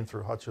obtained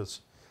through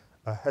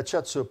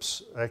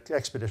Hatshepsut's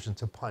expedition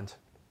to Punt.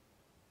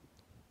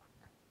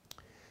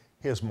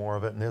 Here's more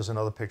of it, and there's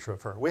another picture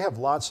of her. We have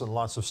lots and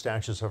lots of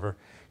statues of her.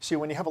 See,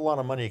 when you have a lot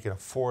of money, you can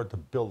afford to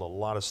build a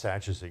lot of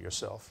statues of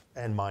yourself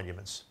and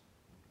monuments.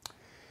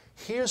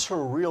 Here's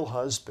her real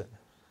husband,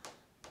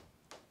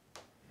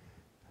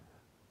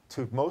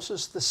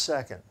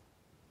 Thutmose II.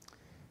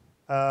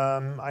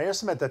 I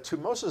estimate that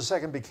Thutmose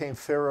II became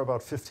pharaoh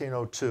about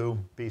 1502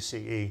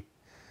 BCE,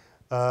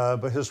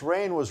 but his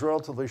reign was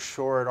relatively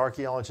short.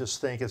 Archaeologists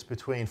think it's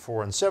between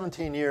 4 and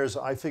 17 years.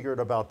 I figured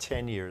about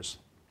 10 years.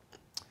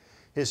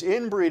 His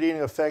inbreeding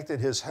affected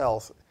his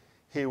health.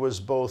 He was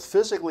both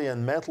physically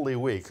and mentally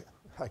weak,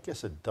 I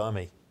guess a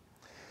dummy,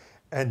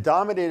 and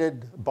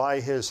dominated by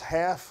his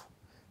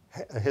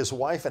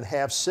wife and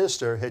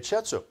half-sister,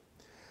 Hatshepsut.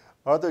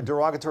 Other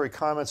derogatory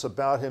comments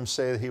about him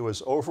say that he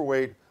was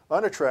overweight,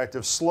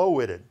 unattractive,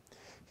 slow-witted.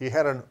 He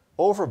had an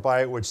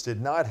overbite which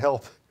did not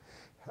help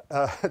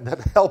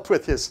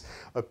with his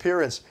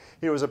appearance.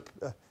 He was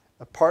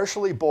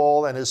partially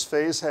bald, and his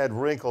face had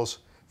wrinkles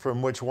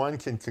from which one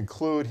can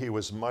conclude he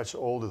was much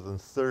older than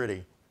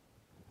 30.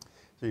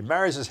 So he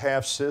marries his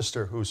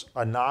half-sister, who's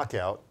a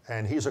knockout,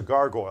 and he's a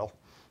gargoyle.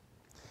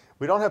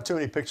 We don't have too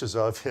many pictures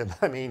of him.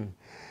 I mean,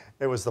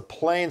 there was the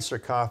plain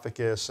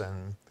sarcophagus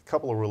and a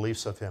couple of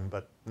reliefs of him,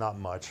 but not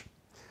much.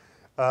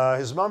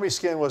 His mummy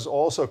skin was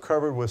also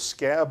covered with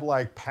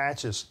scab-like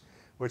patches,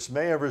 which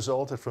may have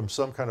resulted from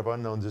some kind of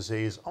unknown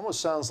disease. Almost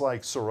sounds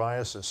like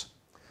psoriasis.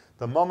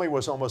 The mummy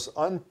was almost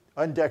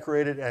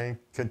undecorated and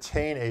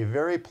contained a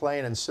very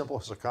plain and simple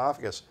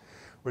sarcophagus,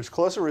 which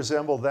closely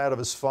resembled that of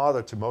his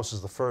father,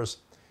 Thutmose I.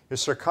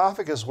 His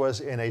sarcophagus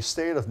was in a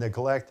state of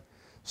neglect,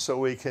 so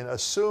we can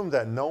assume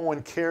that no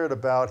one cared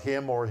about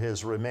him or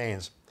his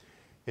remains.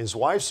 His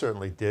wife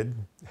certainly did.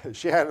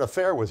 She had an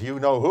affair with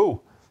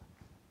you-know-who.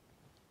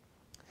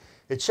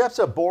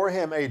 Hatshepsut bore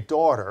him a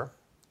daughter.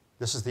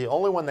 This is the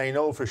only one they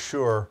know for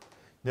sure,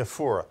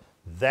 Nephura.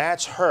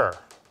 That's her.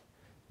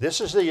 This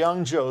is the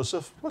young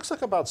Joseph, looks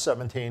like about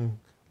 17,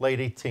 late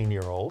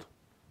 18-year-old,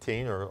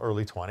 teen or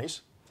early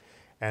 20s.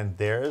 And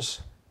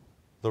there's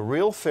the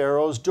real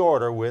Pharaoh's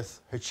daughter with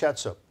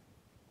Hatshepsut.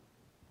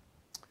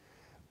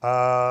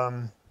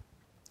 The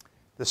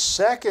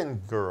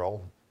second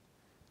girl,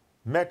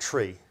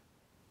 Metri,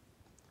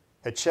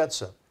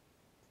 Hatshepsut.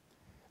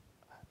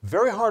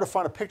 Very hard to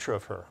find a picture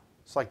of her.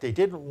 It's like they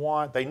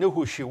knew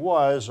who she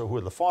was or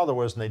who the father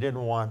was, and they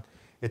didn't want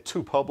it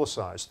too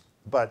publicized.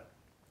 But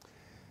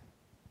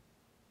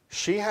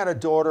she had a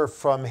daughter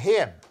from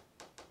him.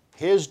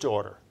 His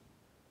daughter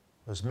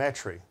was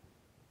Metri.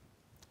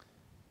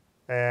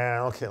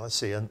 And okay, let's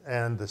see.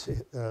 And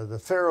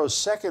the Pharaoh's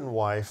second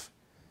wife,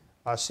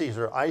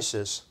 Caesar,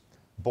 Isis,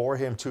 bore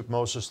him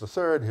Thutmose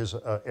III, his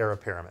heir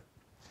apparent.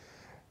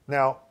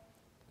 Now,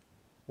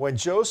 when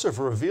Joseph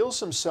reveals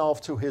himself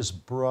to his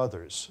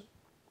brothers,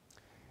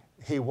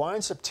 he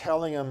winds up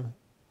telling them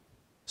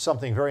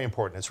something very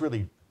important. It's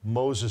really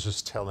Moses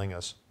is telling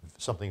us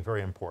something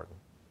very important.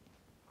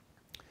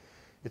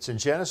 It's in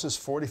Genesis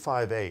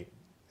 45:8.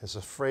 There's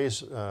a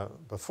phrase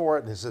before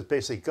it, and it says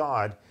basically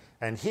God,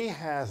 and he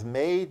hath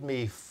made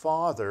me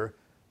father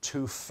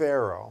to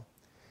Pharaoh,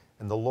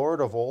 and the Lord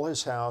of all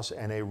his house,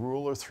 and a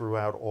ruler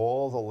throughout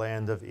all the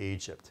land of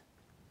Egypt.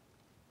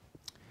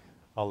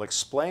 I'll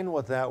explain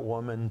what that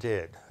woman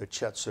did,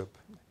 Hatshepsut.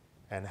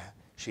 And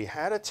she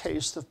had a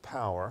taste of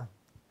power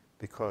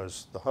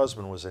because the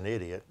husband was an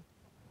idiot.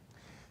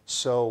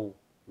 So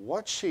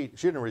she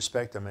didn't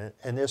respect him.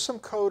 And there's some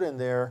code in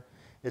there.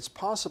 It's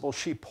possible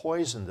she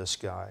poisoned this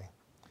guy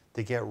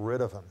to get rid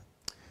of him.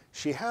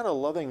 She had a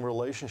loving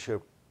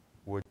relationship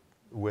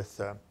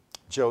with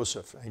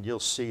Joseph, and you'll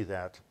see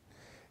that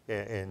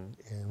in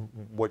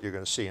what you're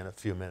going to see in a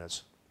few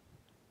minutes.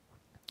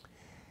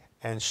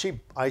 And she,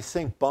 I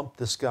think, bumped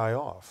this guy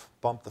off,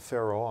 bumped the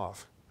Pharaoh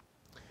off.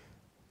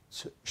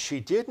 So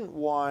she didn't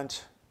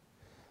want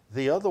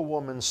the other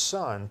woman's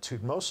son,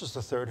 Thutmose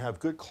III, have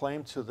good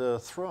claim to the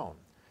throne.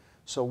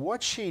 So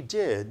what she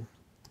did,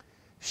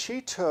 she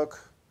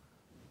took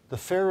the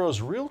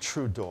Pharaoh's real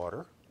true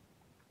daughter,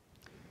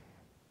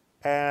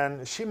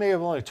 and she may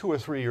have only 2 or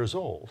 3 years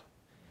old.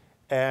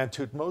 And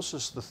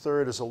Thutmose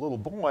III, as a little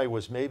boy,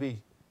 was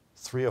maybe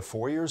 3 or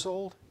 4 years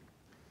old.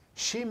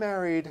 She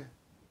married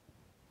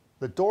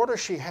the daughter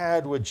she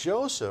had with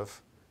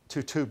Joseph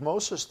to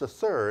Thutmose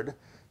III,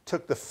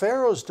 took the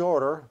Pharaoh's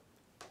daughter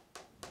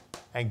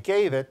and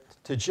gave it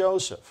to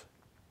Joseph.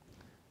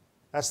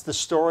 That's the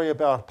story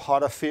about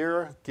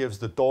Potiphar gives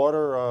the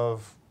daughter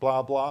of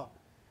blah, blah.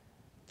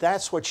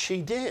 That's what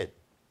she did.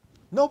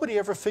 Nobody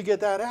ever figured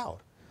that out.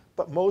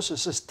 But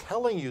Moses is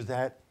telling you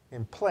that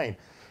in plain.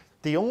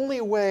 The only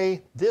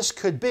way this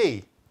could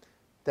be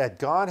that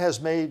God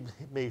has made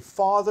me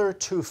father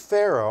to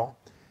Pharaoh,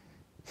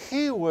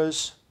 he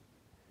was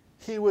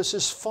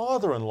his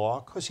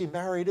father-in-law because he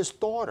married his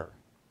daughter.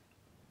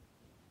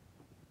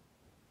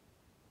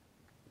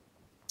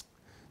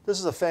 This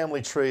is a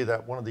family tree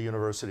that one of the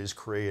universities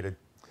created.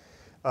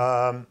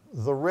 The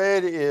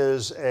red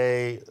is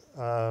the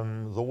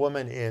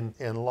woman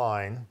in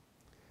line.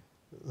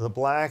 The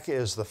black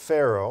is the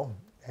pharaoh,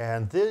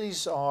 and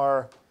these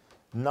are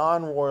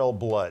non-royal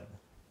blood.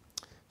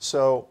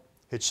 So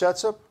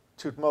Hatshepsut,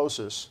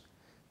 Tutmosis,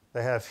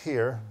 they have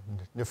here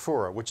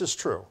Nephura, which is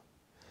true.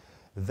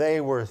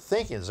 They were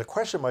thinking, there's a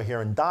question mark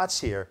here and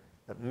dots here,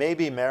 that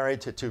maybe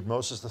married to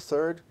Tutmosis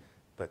III,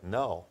 but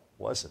no,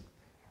 wasn't.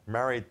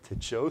 Married to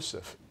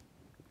Joseph.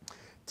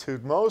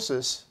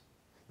 Tutmosis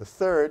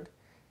III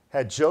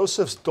had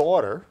Joseph's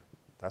daughter,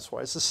 that's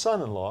why it's the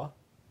son-in-law.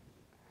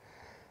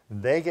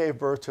 They gave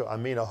birth to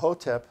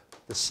Amenhotep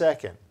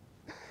II.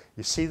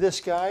 You see this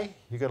guy?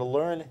 You're going to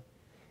learn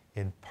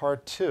in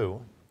part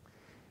 2.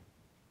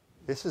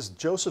 This is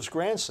Joseph's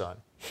grandson.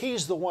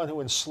 He's the one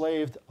who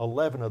enslaved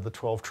 11 of the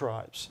 12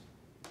 tribes.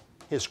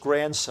 His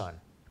grandson.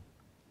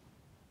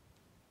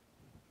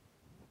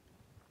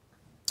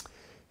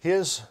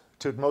 Here's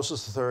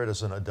Tutmosis III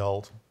as an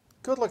adult.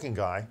 Good-looking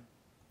guy.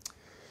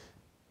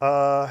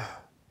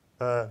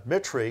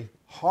 Mitri,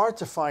 hard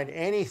to find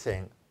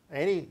anything,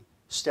 any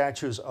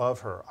statues of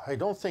her. I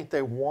don't think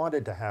they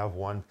wanted to have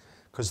one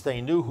because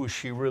they knew who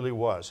she really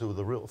was, who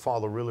the real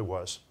father really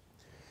was.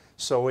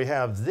 So we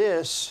have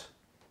this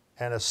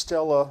and a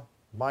stela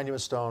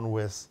monument stone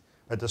with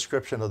a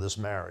description of this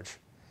marriage.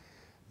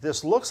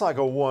 This looks like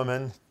a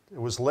woman. It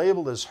was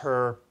labeled as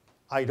her.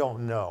 I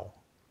don't know,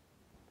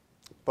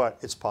 but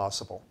it's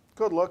possible.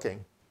 Good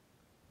looking.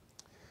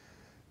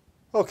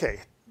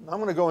 Okay, I'm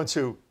going to go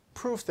into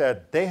proof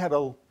that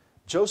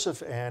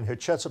Joseph and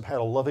Hatshepsut had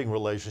a loving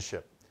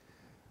relationship.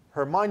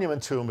 Her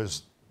monument tomb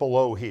is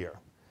below here.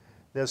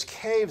 There's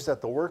caves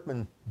that the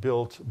workmen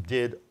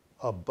did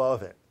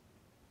above it.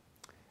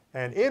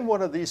 And in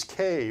one of these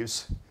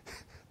caves,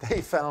 they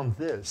found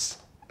this.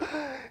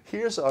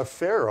 Here's a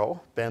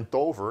pharaoh bent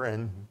over,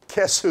 and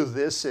guess who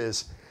this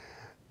is?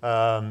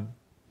 A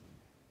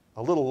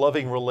little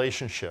loving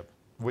relationship,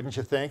 wouldn't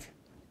you think?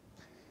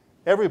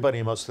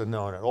 Everybody must have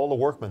known it. All the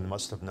workmen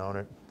must have known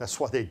it. That's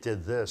why they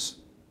did this.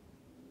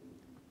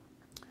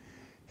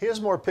 Here's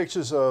more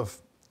pictures of,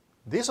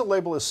 these are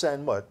labeled as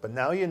Semnut, but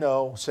now you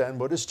know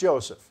Semnut is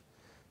Joseph.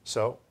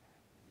 So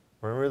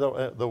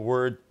remember the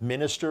word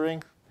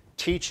ministering,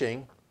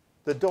 teaching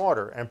the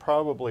daughter, and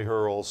probably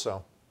her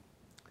also.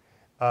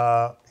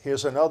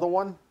 Here's another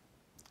one.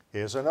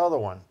 Here's another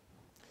one.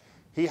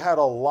 He had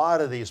a lot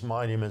of these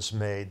monuments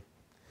made.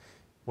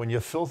 When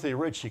you're filthy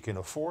rich, you can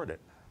afford it.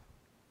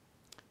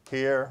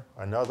 Here,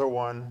 another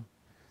one.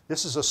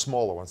 This is a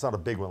smaller one. It's not a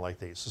big one like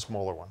these. It's a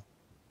smaller one.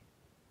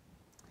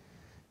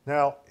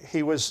 Now,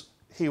 he was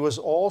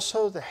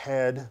also the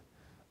head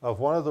of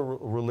one of the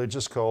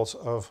religious cults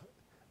of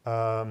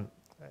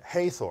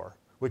Hathor,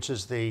 which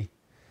is the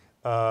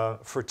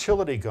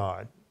fertility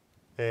god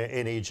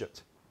in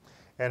Egypt.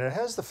 And it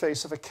has the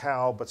face of a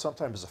cow, but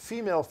sometimes a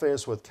female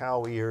face with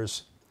cow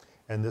ears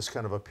and this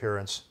kind of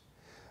appearance.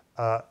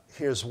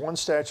 Here's one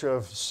statue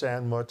of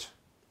Semnut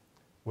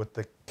with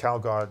the cow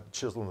god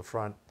chiseled in the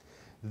front.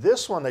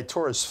 This one, they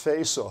tore his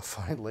face off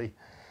finally.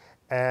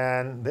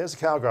 And there's the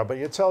cow god, but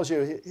it tells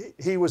you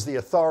he was the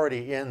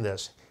authority in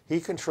this. He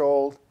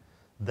controlled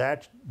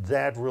that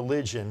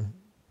religion.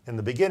 In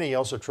the beginning, he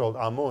also controlled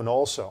Amun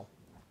also.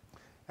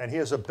 And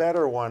here's a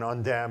better one,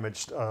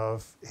 undamaged,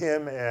 of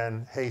him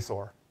and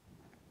Hathor.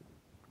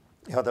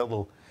 You know,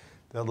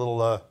 that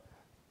little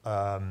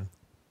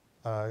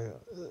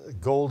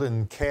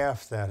golden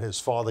calf that his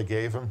father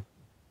gave him.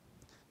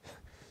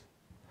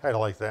 How do you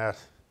like that?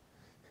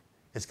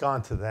 It's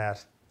gone to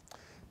that.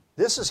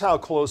 This is how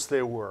close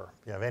they were,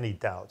 if you have any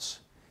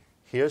doubts.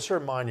 Here's her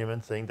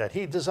monument thing that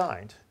he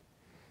designed.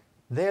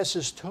 There's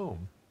his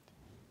tomb.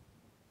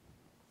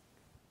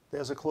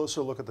 There's a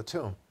closer look at the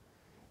tomb.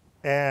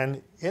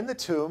 And in the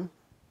tomb,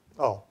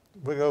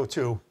 we go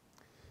to,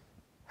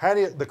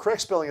 the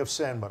correct spelling of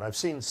Semnut. I've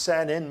seen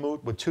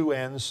San-in-mut with 2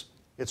 N's.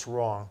 It's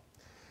wrong.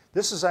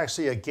 This is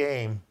actually a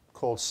game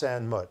called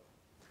Semnut.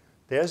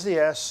 There's the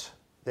S,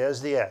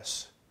 there's the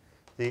S.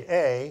 The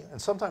A,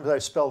 and sometimes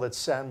I've spelled it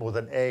Sen with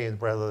an A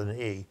rather than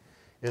E,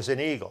 is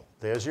an eagle.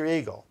 There's your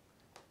eagle.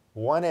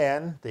 1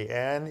 N, the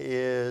N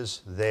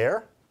is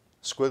there,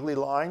 squiggly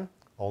line,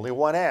 only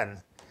 1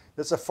 N.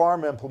 This is a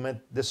farm implement.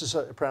 This is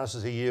pronounced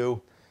as a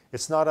U.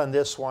 It's not on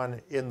this one.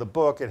 In the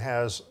book, it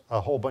has a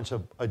whole bunch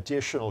of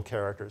additional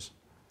characters.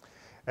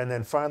 And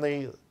then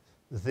finally,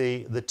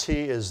 the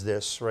T is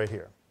this right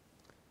here,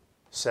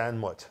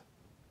 Semnut.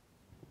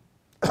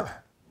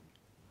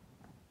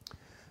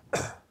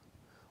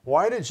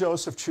 Why did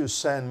Joseph choose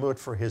Semnut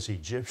for his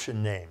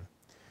Egyptian name?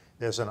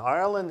 There's an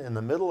island in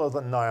the middle of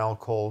the Nile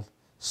called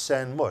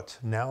Semnut,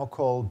 now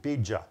called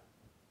Bija,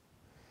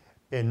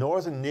 in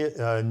northern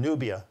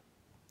Nubia.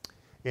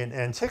 In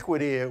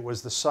antiquity, it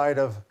was the site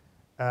of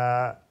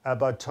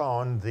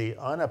Abaton, the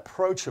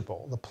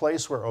unapproachable, the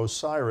place where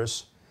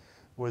Osiris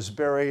was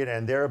buried,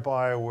 and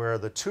thereby where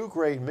the 2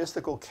 great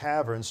mystical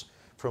caverns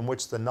from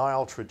which the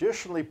Nile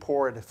traditionally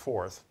poured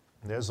forth.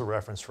 And there's the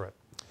reference for it.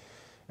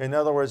 In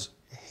other words,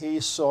 he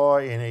saw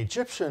in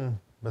Egyptian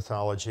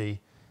mythology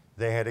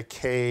They had a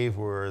cave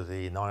where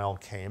the Nile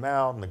came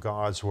out and the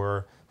gods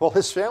were, well,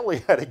 his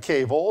family had a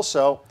cave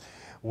also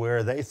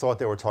where they thought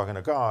they were talking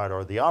to God,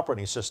 or the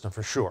operating system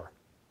for sure.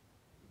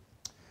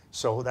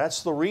 So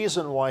that's the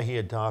reason why he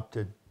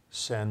adopted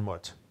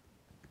Semnut.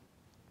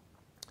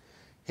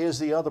 Here's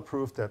the other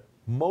proof that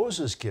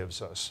Moses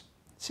gives us.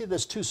 See,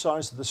 there's two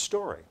sides to the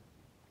story.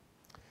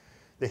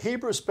 The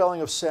Hebrew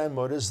spelling of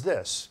Semnut is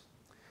this.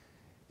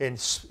 In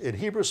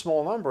Hebrew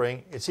small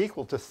numbering, it's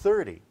equal to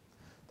 30.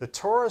 The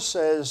Torah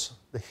says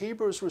the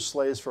Hebrews were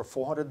slaves for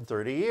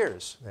 430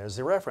 years. There's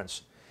the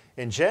reference.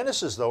 In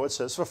Genesis, though, it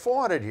says for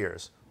 400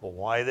 years. Well,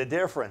 why the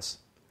difference?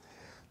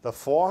 The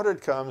 400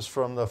 comes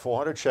from the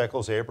 400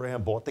 shekels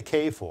Abraham bought the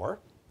cave for.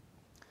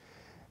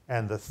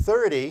 And the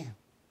 30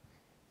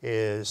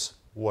 is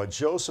what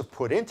Joseph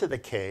put into the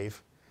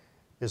cave,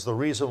 is the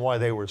reason why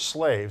they were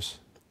slaves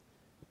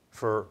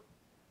for,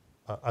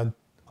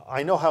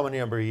 I know how many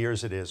number of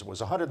years it is. It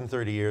was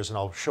 130 years, and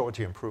I'll show it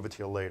to you and prove it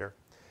to you later.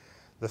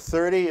 The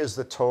 30 is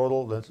the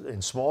total, in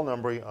small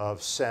numbering, of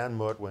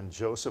Semnut when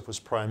Joseph was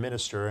prime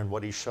minister and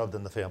what he shoved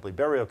in the family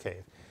burial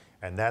cave.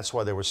 And that's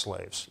why they were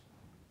slaves.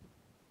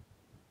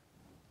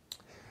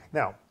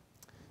 Now,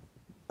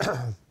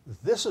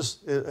 this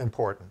is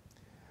important.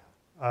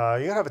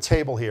 You have a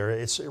table here.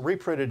 It's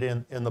reprinted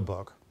in the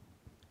book.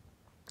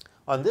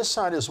 On this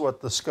side is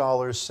what the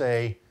scholars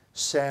say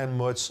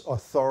Semnut's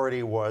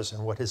authority was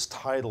and what his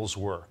titles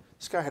were.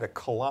 This guy had a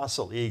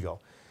colossal ego.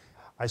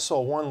 I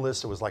saw one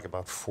list that was like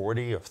about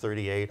 40 or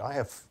 38. I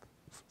have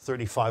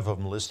 35 of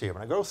them listed here.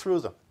 And I go through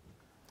them,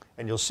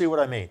 and you'll see what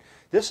I mean.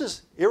 This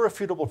is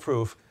irrefutable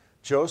proof.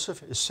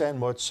 Joseph is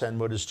Semnut,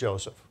 Semnut is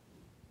Joseph.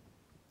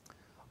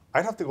 I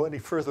don't have to go any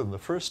further than the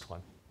first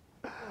one.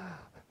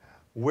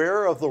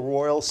 Wearer of the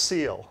royal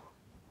seal.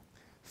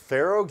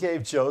 Pharaoh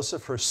gave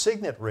Joseph her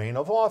signet ring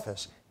of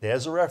office.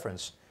 There's a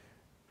reference.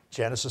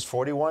 Genesis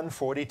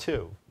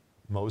 41:42.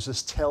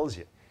 Moses tells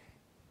you.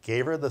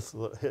 Gave her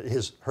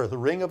the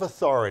ring of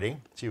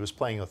authority. She was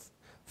playing with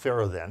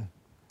Pharaoh then.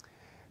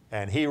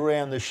 And he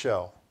ran the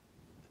show.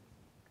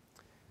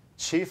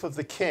 Chief of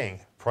the king,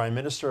 prime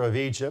minister of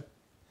Egypt,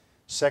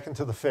 second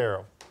to the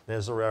Pharaoh.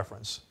 There's a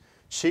reference.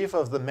 Chief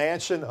of the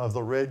mansion of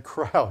the Red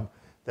Crown.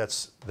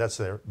 That's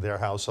their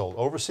household.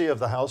 Overseer of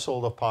the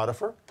household of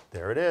Potiphar.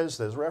 There it is.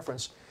 There's a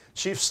reference.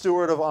 Chief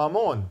steward of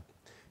Ammon.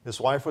 His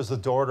wife was the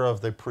daughter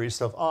of the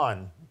priest of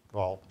On.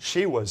 Well,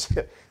 she was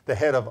the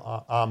head of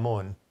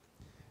Ammon.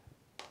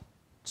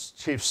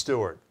 Chief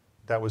steward.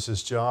 That was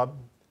his job.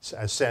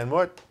 As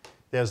Semnut,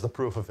 there's the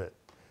proof of it.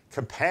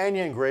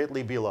 Companion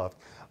greatly beloved.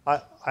 I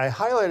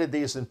highlighted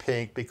these in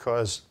pink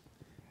because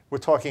we're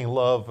talking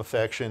love,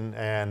 affection,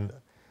 and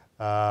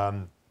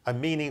a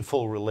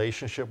meaningful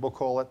relationship, we'll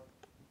call it.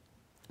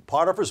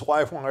 Potiphar's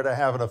wife wanted to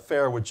have an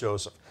affair with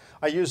Joseph.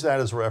 I use that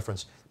as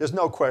reference. There's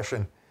no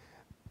question.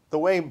 The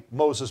way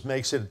Moses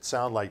makes it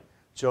sound like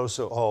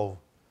Joseph,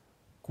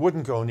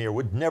 wouldn't go near,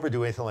 would never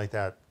do anything like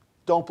that.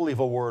 Don't believe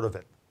a word of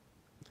it.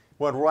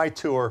 Went right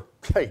to her,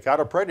 hey, got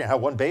her pregnant,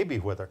 had one baby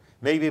with her,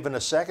 maybe even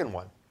a second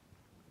one.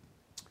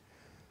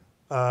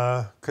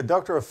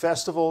 Conductor of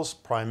festivals,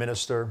 prime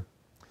minister.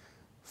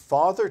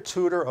 Father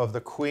tutor of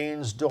the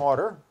queen's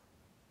daughter.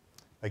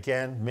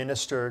 Again,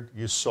 ministered,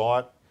 you saw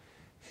it.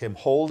 Him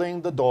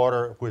holding the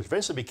daughter, which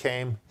eventually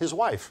became his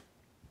wife.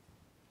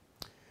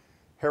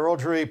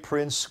 Heraldry,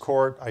 prince,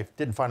 court, I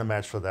didn't find a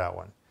match for that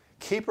one.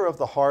 Keeper of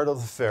the heart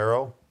of the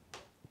Pharaoh,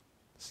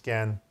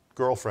 again,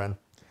 girlfriend.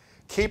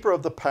 Keeper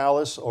of the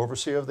palace,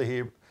 overseer of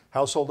the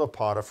household of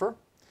Potiphar.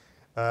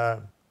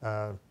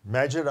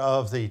 Magid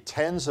of the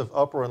tens of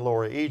Upper and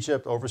Lower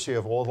Egypt, overseer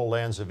of all the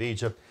lands of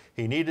Egypt.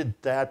 He needed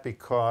that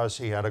because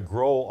he had to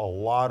grow a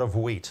lot of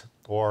wheat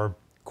or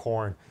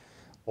corn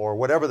or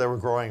whatever they were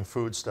growing,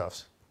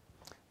 foodstuffs.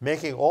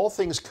 Making all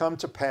things come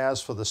to pass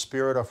for the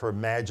spirit of her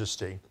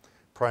majesty,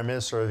 prime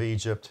minister of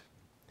Egypt,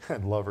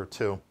 and lover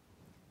too.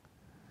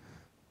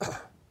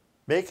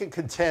 Making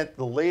content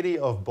the lady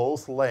of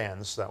both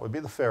lands, that would be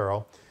the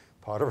Pharaoh,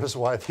 Potiphar's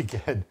wife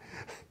again,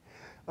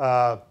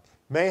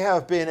 may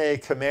have been a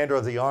commander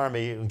of the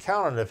army. You can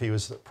count on it if he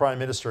was the prime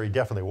minister, he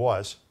definitely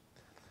was.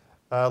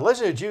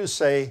 Legendary Jews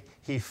say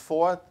he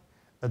fought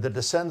the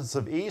descendants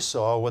of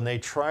Esau when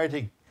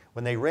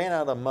they ran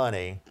out of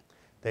money.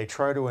 They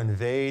tried to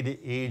invade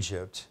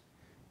Egypt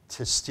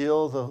to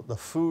steal the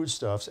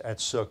foodstuffs at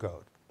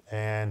Sukkot.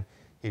 And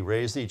he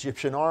raised the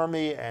Egyptian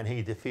army and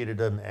he defeated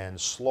them and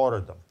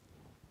slaughtered them.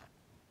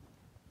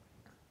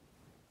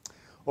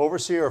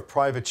 Overseer of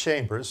private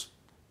chambers,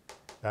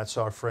 that's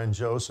our friend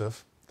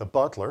Joseph, the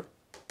butler.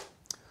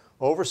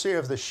 Overseer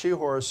of the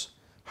Shihor's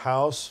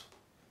house,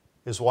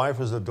 his wife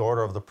was the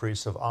daughter of the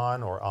priest of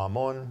On or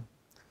Ammon.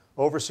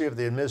 Overseer of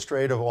the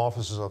administrative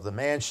offices of the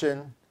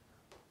mansion.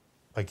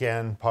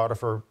 Again,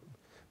 Potiphar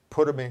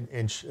put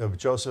him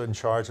Joseph in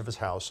charge of his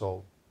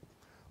household.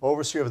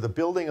 Overseer of the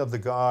building of the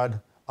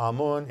god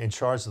Ammon, in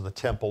charge of the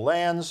temple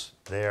lands,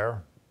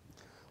 there.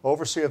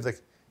 Overseer of the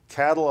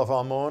cattle of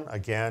Ammon,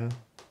 again.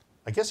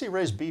 I guess he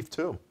raised beef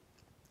too.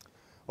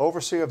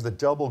 Overseer of the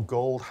double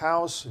gold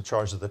house, in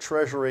charge of the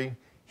treasury.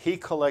 He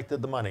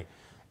collected the money.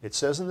 It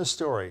says in the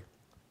story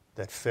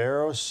that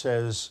Pharaoh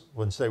says,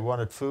 when they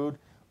wanted food,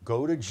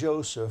 go to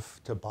Joseph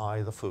to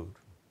buy the food.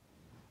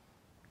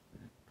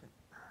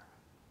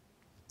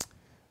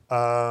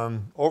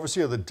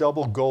 Overseer of the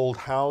double gold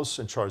house,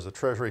 in charge of the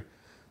treasury.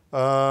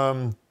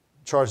 In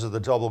charge of the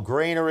double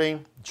granary,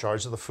 in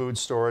charge of the food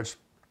storage.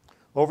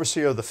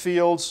 Overseer of the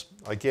fields,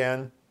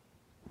 again.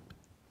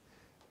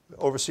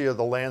 Overseer of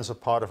the lands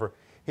of Potiphar.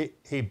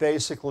 He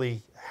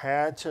basically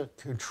had to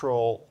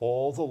control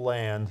all the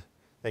land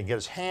they get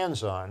his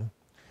hands on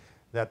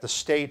that the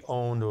state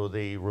owned or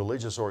the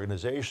religious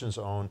organizations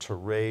owned to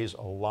raise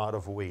a lot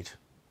of wheat.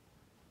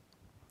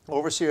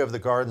 Overseer of the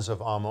gardens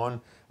of Ammon,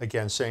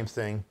 again, same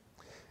thing.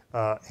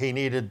 He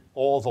needed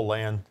all the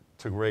land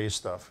to raise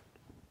stuff.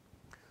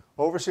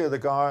 Overseer of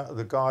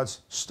the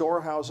gods'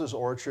 storehouses,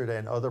 orchard,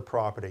 and other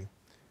property.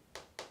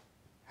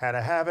 Had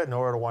to have it in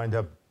order to wind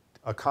up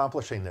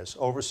accomplishing this.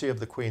 Overseer of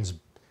the queen's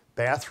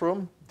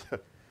bathroom.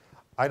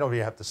 I don't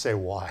even have to say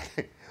why.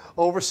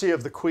 Overseer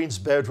of the queen's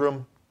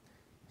bedroom.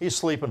 He's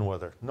sleeping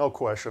with her, no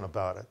question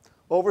about it.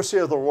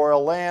 Overseer of the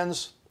royal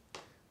lands.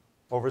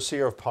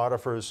 Overseer of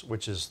Potiphar's,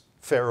 which is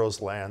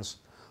Pharaoh's lands.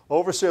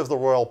 Overseer of the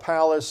royal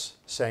palace,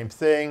 same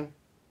thing.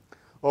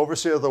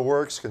 Overseer of the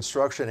works,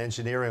 construction,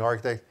 engineering,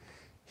 architect.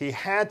 He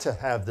had to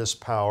have this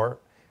power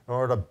in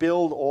order to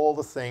build all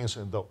the things,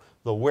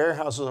 the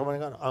warehouses. I'm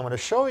going to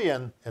show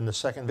you in the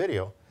second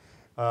video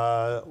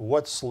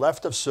what's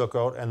left of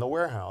Sukkot and the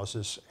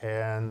warehouses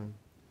and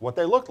what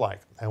they looked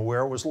like and where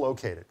it was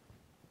located.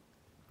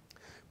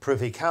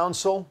 Privy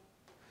council,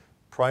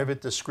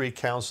 private discreet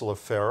council of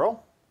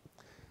Pharaoh,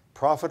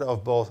 prophet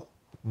of both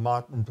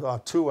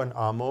Matu and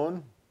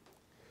Amun.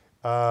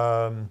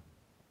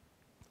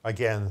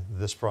 Again,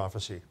 this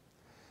prophecy.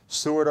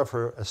 Steward of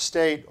her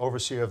estate,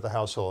 overseer of the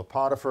household of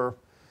Potiphar,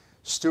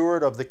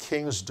 steward of the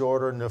king's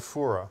daughter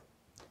Nephura,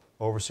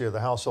 overseer of the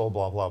household,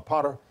 blah, blah,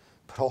 Potiphar,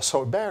 but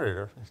also married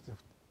her.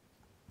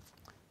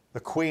 The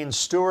queen's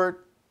steward,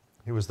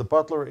 he was the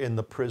butler in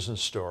the prison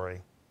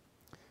story.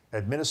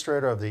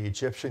 Administrator of the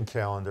Egyptian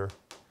calendar,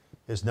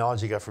 his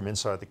knowledge he got from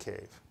inside the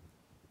cave.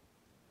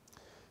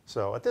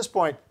 So at this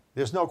point,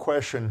 there's no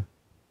question,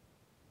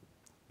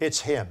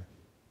 it's him.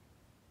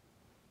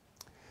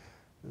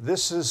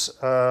 This is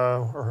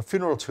her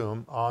funeral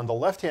tomb. On the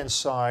left-hand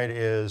side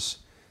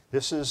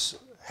this is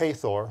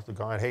Hathor, the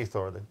god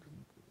Hathor,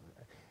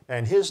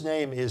 and his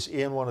name is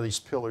in one of these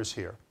pillars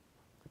here.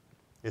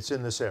 It's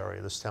in this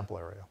area, this temple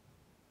area.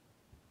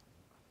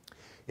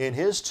 In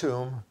his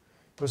tomb,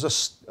 there was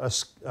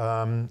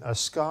a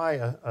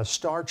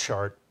star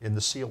chart in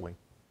the ceiling.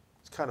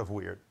 It's kind of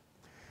weird.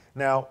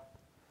 Now,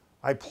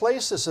 I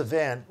place this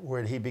event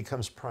where he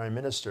becomes prime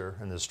minister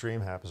and this dream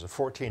happens in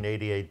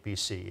 1488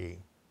 BCE.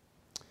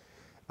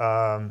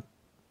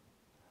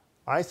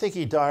 I think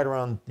he died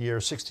around the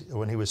year 60,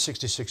 when he was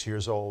 66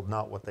 years old,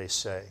 not what they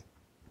say.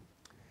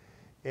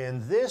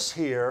 In this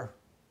here,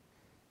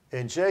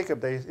 in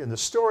Jacob, in the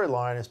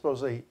storyline,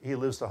 supposedly he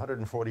lives to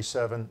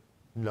 147.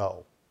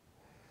 No.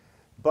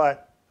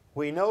 But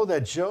we know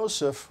that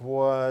Joseph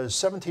was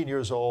 17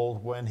 years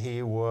old when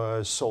he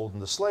was sold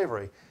into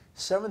slavery.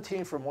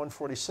 17 from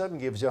 147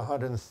 gives you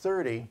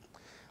 130.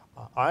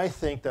 I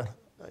think that,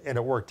 and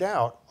it worked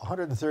out,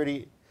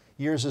 130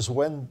 years is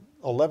when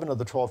 11 of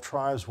the 12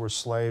 tribes were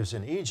slaves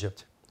in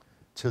Egypt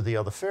to the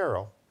other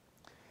pharaoh.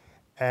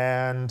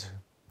 And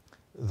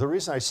the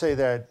reason I say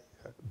that,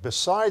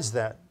 besides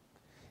that,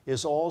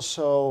 is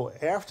also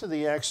after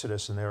the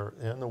Exodus and they're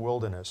in the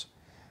wilderness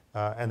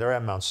and they're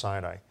at Mount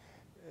Sinai,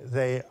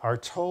 they are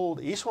told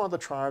each one of the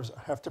tribes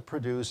have to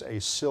produce a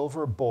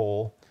silver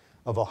bowl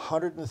of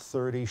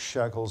 130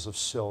 shekels of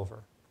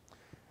silver.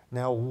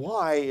 Now,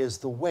 why is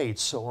the weight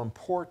so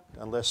important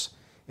unless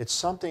it's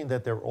something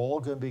that they're all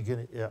going to be,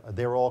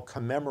 they're all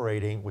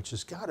commemorating, which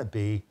has got to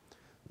be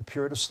the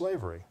period of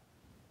slavery.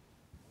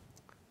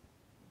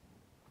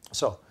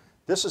 So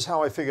this is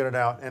how I figured it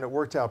out, and it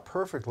worked out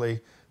perfectly.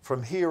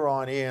 From here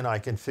on in, I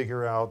can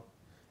figure out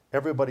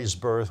everybody's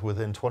birth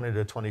within 20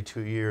 to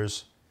 22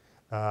 years.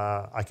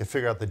 I can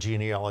figure out the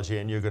genealogy,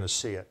 and you're going to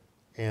see it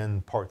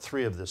in part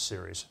 3 of this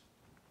series.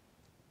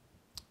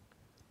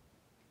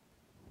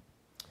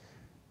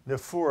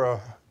 Nephura,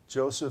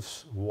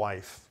 Joseph's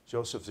wife.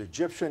 Joseph's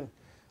Egyptian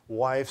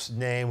wife's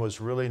name was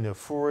really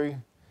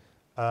Nephuri.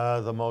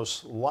 The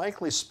most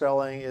likely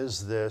spelling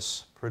is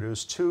this,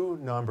 produced 2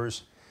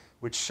 numbers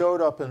which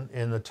showed up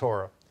in the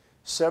Torah,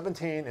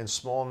 17 in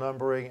small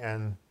numbering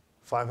and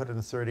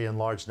 530 in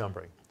large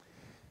numbering.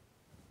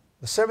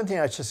 The 17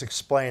 I just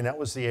explained, that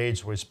was the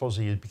age where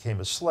supposedly you became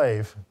a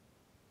slave.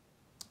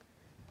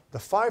 The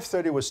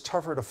 530 was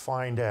tougher to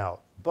find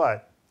out,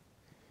 but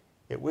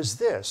it was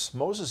this.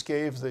 Moses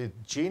gave the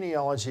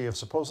genealogy of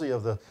supposedly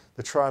of the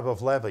tribe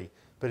of Levi,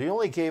 but he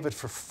only gave it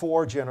for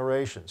 4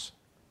 generations.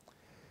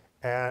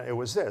 And it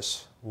was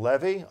this: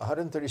 Levi,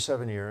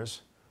 137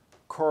 years,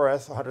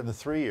 Korath,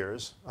 133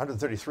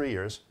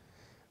 years,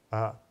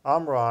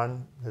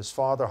 Amram, his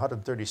father,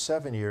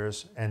 137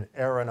 years, and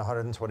Aaron,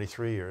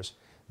 123 years.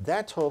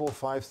 That totaled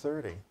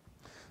 530.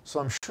 So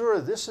I'm sure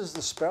this is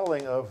the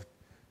spelling of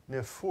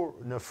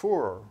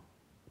Nephur,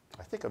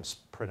 I think I'm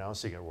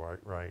pronouncing it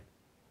right.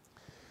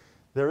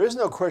 There is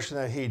no question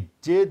that he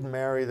did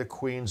marry the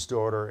queen's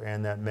daughter,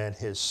 and that meant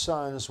his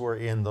sons were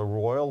in the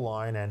royal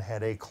line and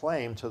had a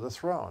claim to the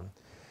throne.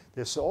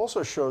 This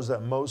also shows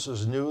that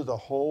Moses knew the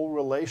whole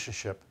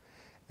relationship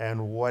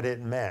and what it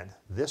meant.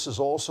 This is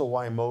also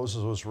why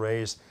Moses was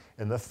raised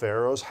in the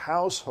Pharaoh's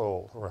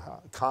household, or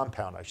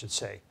compound, I should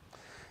say.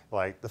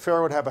 Like, the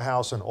Pharaoh would have a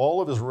house, and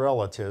all of his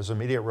relatives,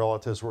 immediate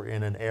relatives, were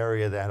in an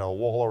area that had a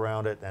wall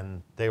around it,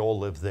 and they all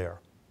lived there.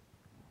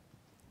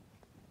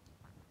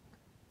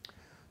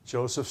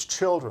 Joseph's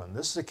children.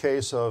 This is a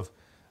case of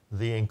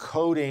the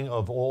encoding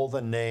of all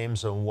the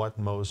names and what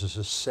Moses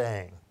is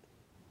saying.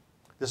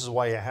 This is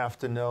why you have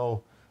to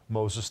know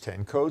Moses'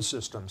 10 code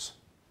systems.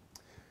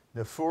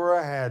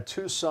 Nephurah had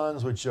 2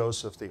 sons with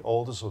Joseph. The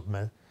oldest was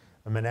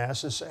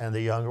Manasseh, and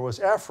the younger was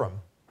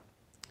Ephraim,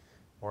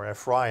 or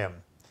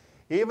Ephraim.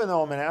 Even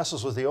though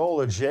Manasseh was the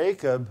older,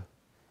 Jacob,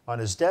 on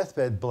his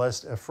deathbed,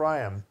 blessed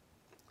Ephraim.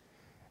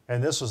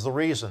 And this was the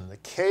reason. The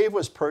cave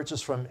was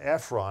purchased from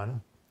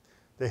Ephron,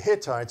 the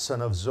Hittite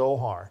son of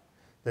Zohar.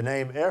 The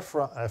name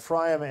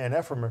Ephraim and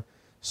Ephraim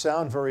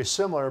sound very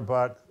similar,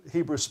 but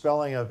Hebrew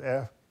spelling of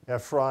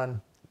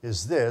Ephron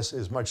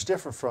is much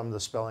different from the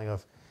spelling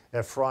of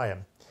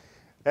Ephraim.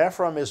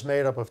 Ephraim is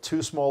made up of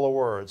 2 smaller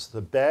words.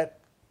 The bet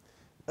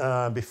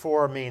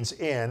before means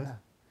in.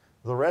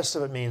 The rest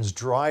of it means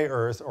dry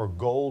earth or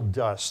gold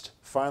dust.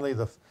 Finally,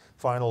 the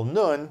final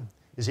nun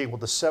is equal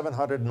to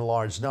 700 in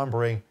large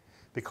numbering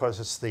because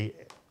it's the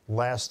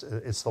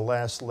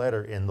last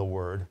letter in the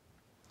word.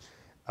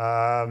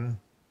 And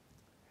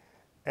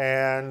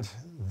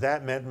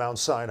that meant Mount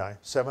Sinai.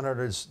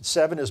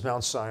 7 is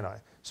Mount Sinai.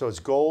 So it's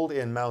gold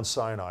in Mount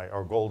Sinai,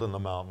 or gold in the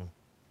mountain.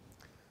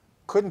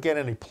 Couldn't get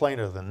any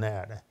plainer than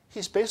that.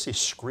 He's basically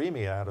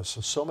screaming at us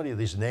so many of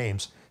these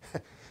names.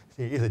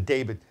 Either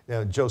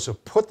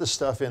Joseph put the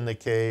stuff in the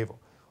cave,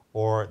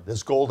 or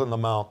there's gold in the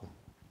mountain.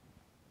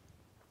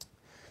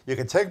 You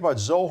can take about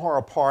Zohar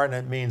apart,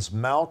 and it means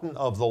mountain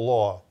of the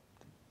law.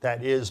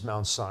 That is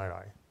Mount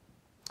Sinai.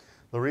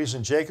 The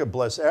reason Jacob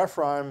blessed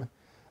Ephraim,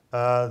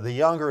 the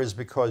younger, is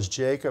because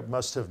Jacob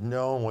must have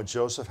known what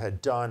Joseph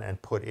had done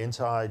and put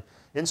inside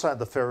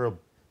the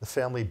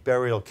family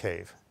burial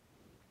cave.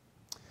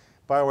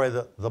 By the way,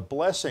 the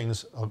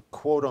blessings,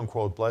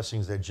 quote-unquote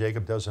blessings that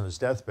Jacob does on his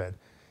deathbed,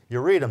 you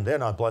read them, they're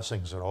not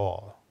blessings at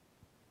all.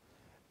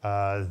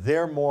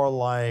 They're more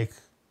like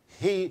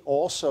he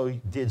also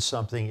did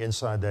something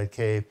inside that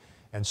cave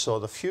and saw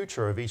the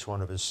future of each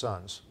one of his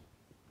sons.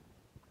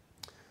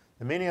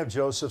 The meaning of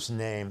Joseph's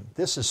name,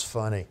 this is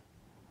funny.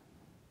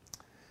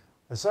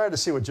 I decided to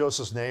see what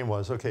Joseph's name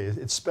was. Okay,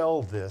 it's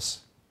spelled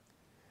this.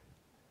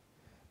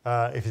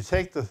 If you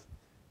take the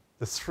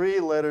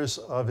 3 letters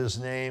of his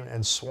name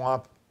and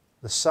swap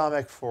the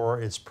samek for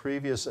its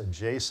previous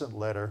adjacent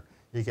letter,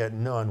 you get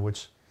nun,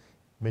 which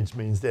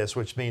means this,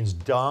 which means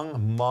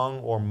dung, mung,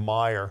 or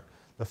mire.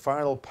 The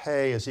final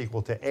pay is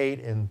equal to 8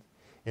 in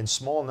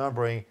small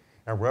numbering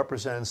and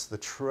represents the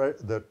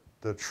treasure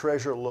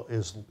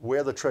is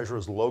where the treasure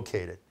is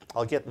located.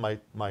 I'll get my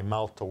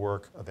mouth to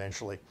work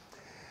eventually.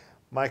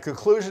 My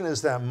conclusion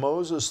is that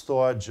Moses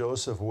thought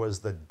Joseph was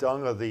the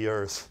dung of the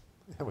earth.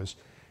 It was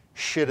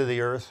shit of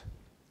the earth,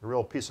 a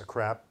real piece of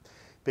crap,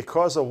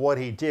 because of what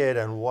he did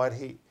and what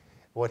he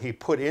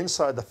put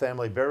inside the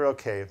family burial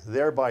cave,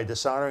 thereby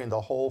dishonoring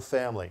the whole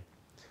family.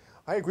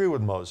 I agree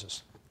with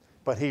Moses,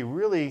 but he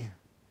really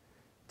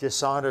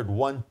dishonored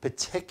one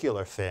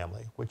particular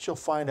family, which you'll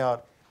find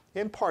out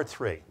in part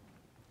 3.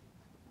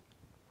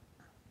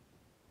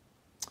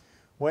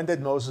 When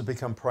did Moses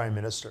become prime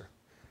minister?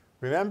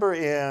 Remember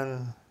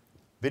in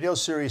video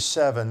series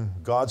 7,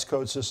 God's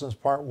Code Systems,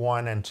 part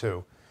 1 and 2.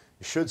 You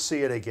should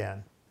see it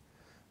again.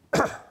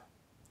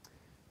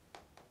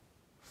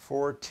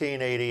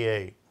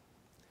 1488.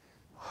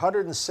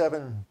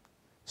 107,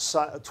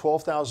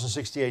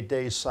 12,068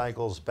 days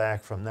cycles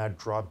back from that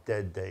drop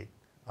dead date.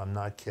 I'm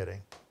not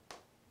kidding.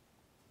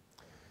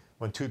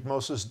 When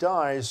Tutmosis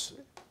dies,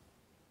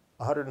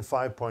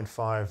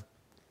 105.5.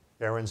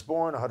 Aaron's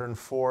born,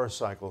 104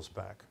 cycles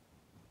back.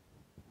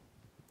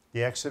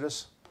 The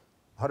Exodus,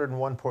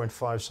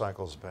 101.5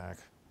 cycles back.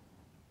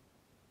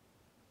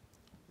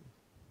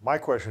 My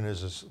question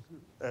is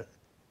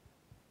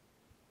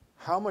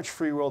how much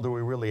free will do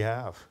we really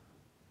have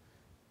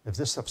if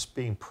this stuff's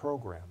being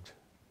programmed?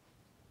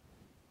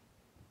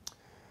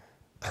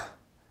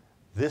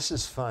 This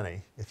is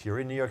funny. If you're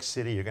in New York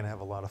City, you're going to have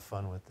a lot of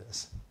fun with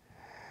this.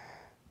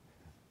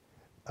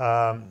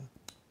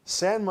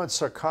 Semnut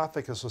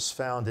sarcophagus was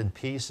found in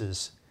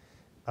pieces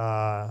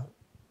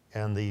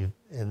in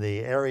the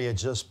area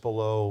just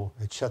below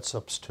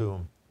Hatshepsut's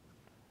tomb.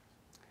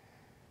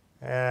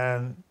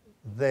 And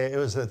it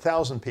was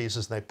 1,000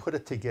 pieces, and they put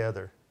it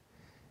together.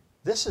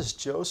 This is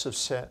Joseph's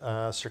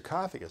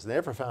sarcophagus. They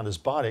never found his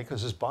body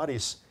because his body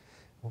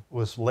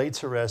was laid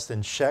to rest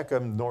in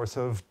Shechem, north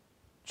of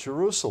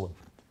Jerusalem.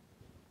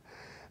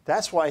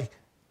 That's why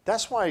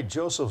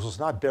Joseph was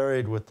not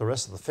buried with the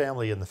rest of the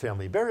family in the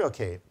family burial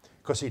cave,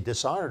 because he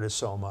dishonored it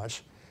so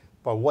much.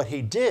 but what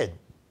he did.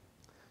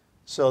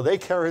 So they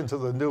carried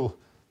him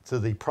to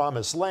the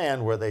promised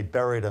land where they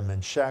buried him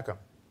in Shechem.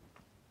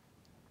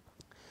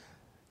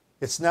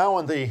 It's now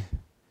in the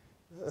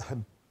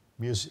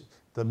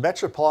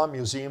Metropolitan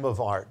Museum of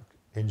Art.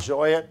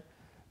 Enjoy it.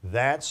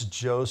 That's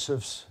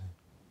Joseph's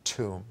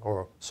tomb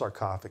or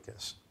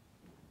sarcophagus.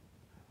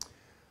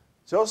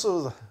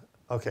 Joseph,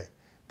 okay,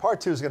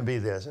 part 2 is going to be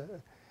this.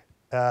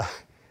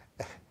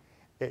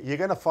 You're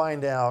going to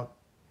find out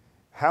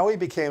how he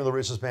became the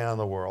richest man in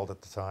the world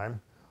at the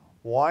time,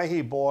 why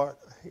he brought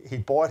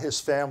his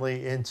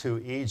family into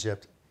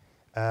Egypt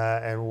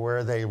and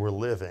where they were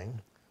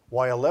living,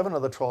 why 11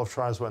 of the 12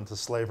 tribes went into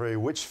slavery,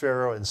 which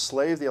pharaoh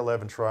enslaved the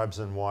 11 tribes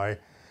and why,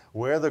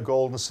 where the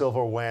gold and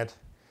silver went,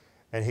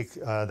 and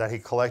that he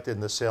collected in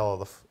the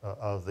sale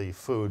of the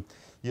food.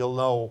 You'll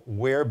know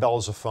where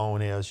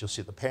Belzephon is. You'll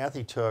see the path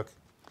he took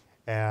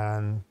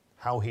and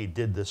how he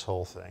did this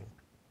whole thing.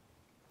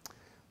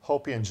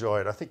 Hope you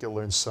enjoyed. I think you'll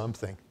learn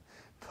something.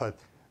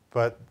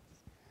 But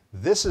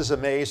this is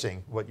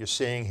amazing what you're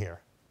seeing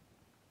here.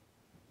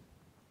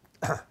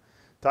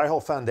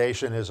 Daiho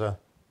Foundation is a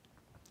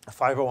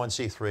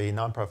 501c3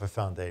 nonprofit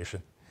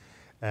foundation,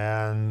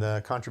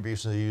 and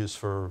contributions are used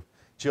for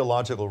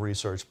geological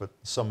research, but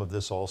some of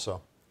this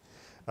also.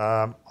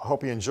 I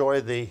hope you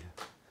enjoyed the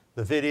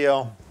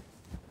video,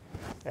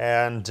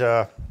 and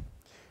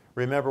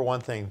remember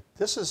one thing.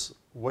 This is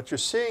what you're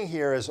seeing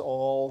here is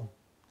all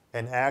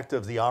an act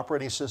of the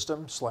operating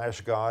system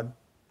 / God.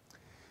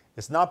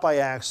 It's not by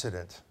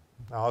accident.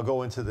 I'll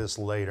go into this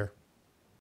later.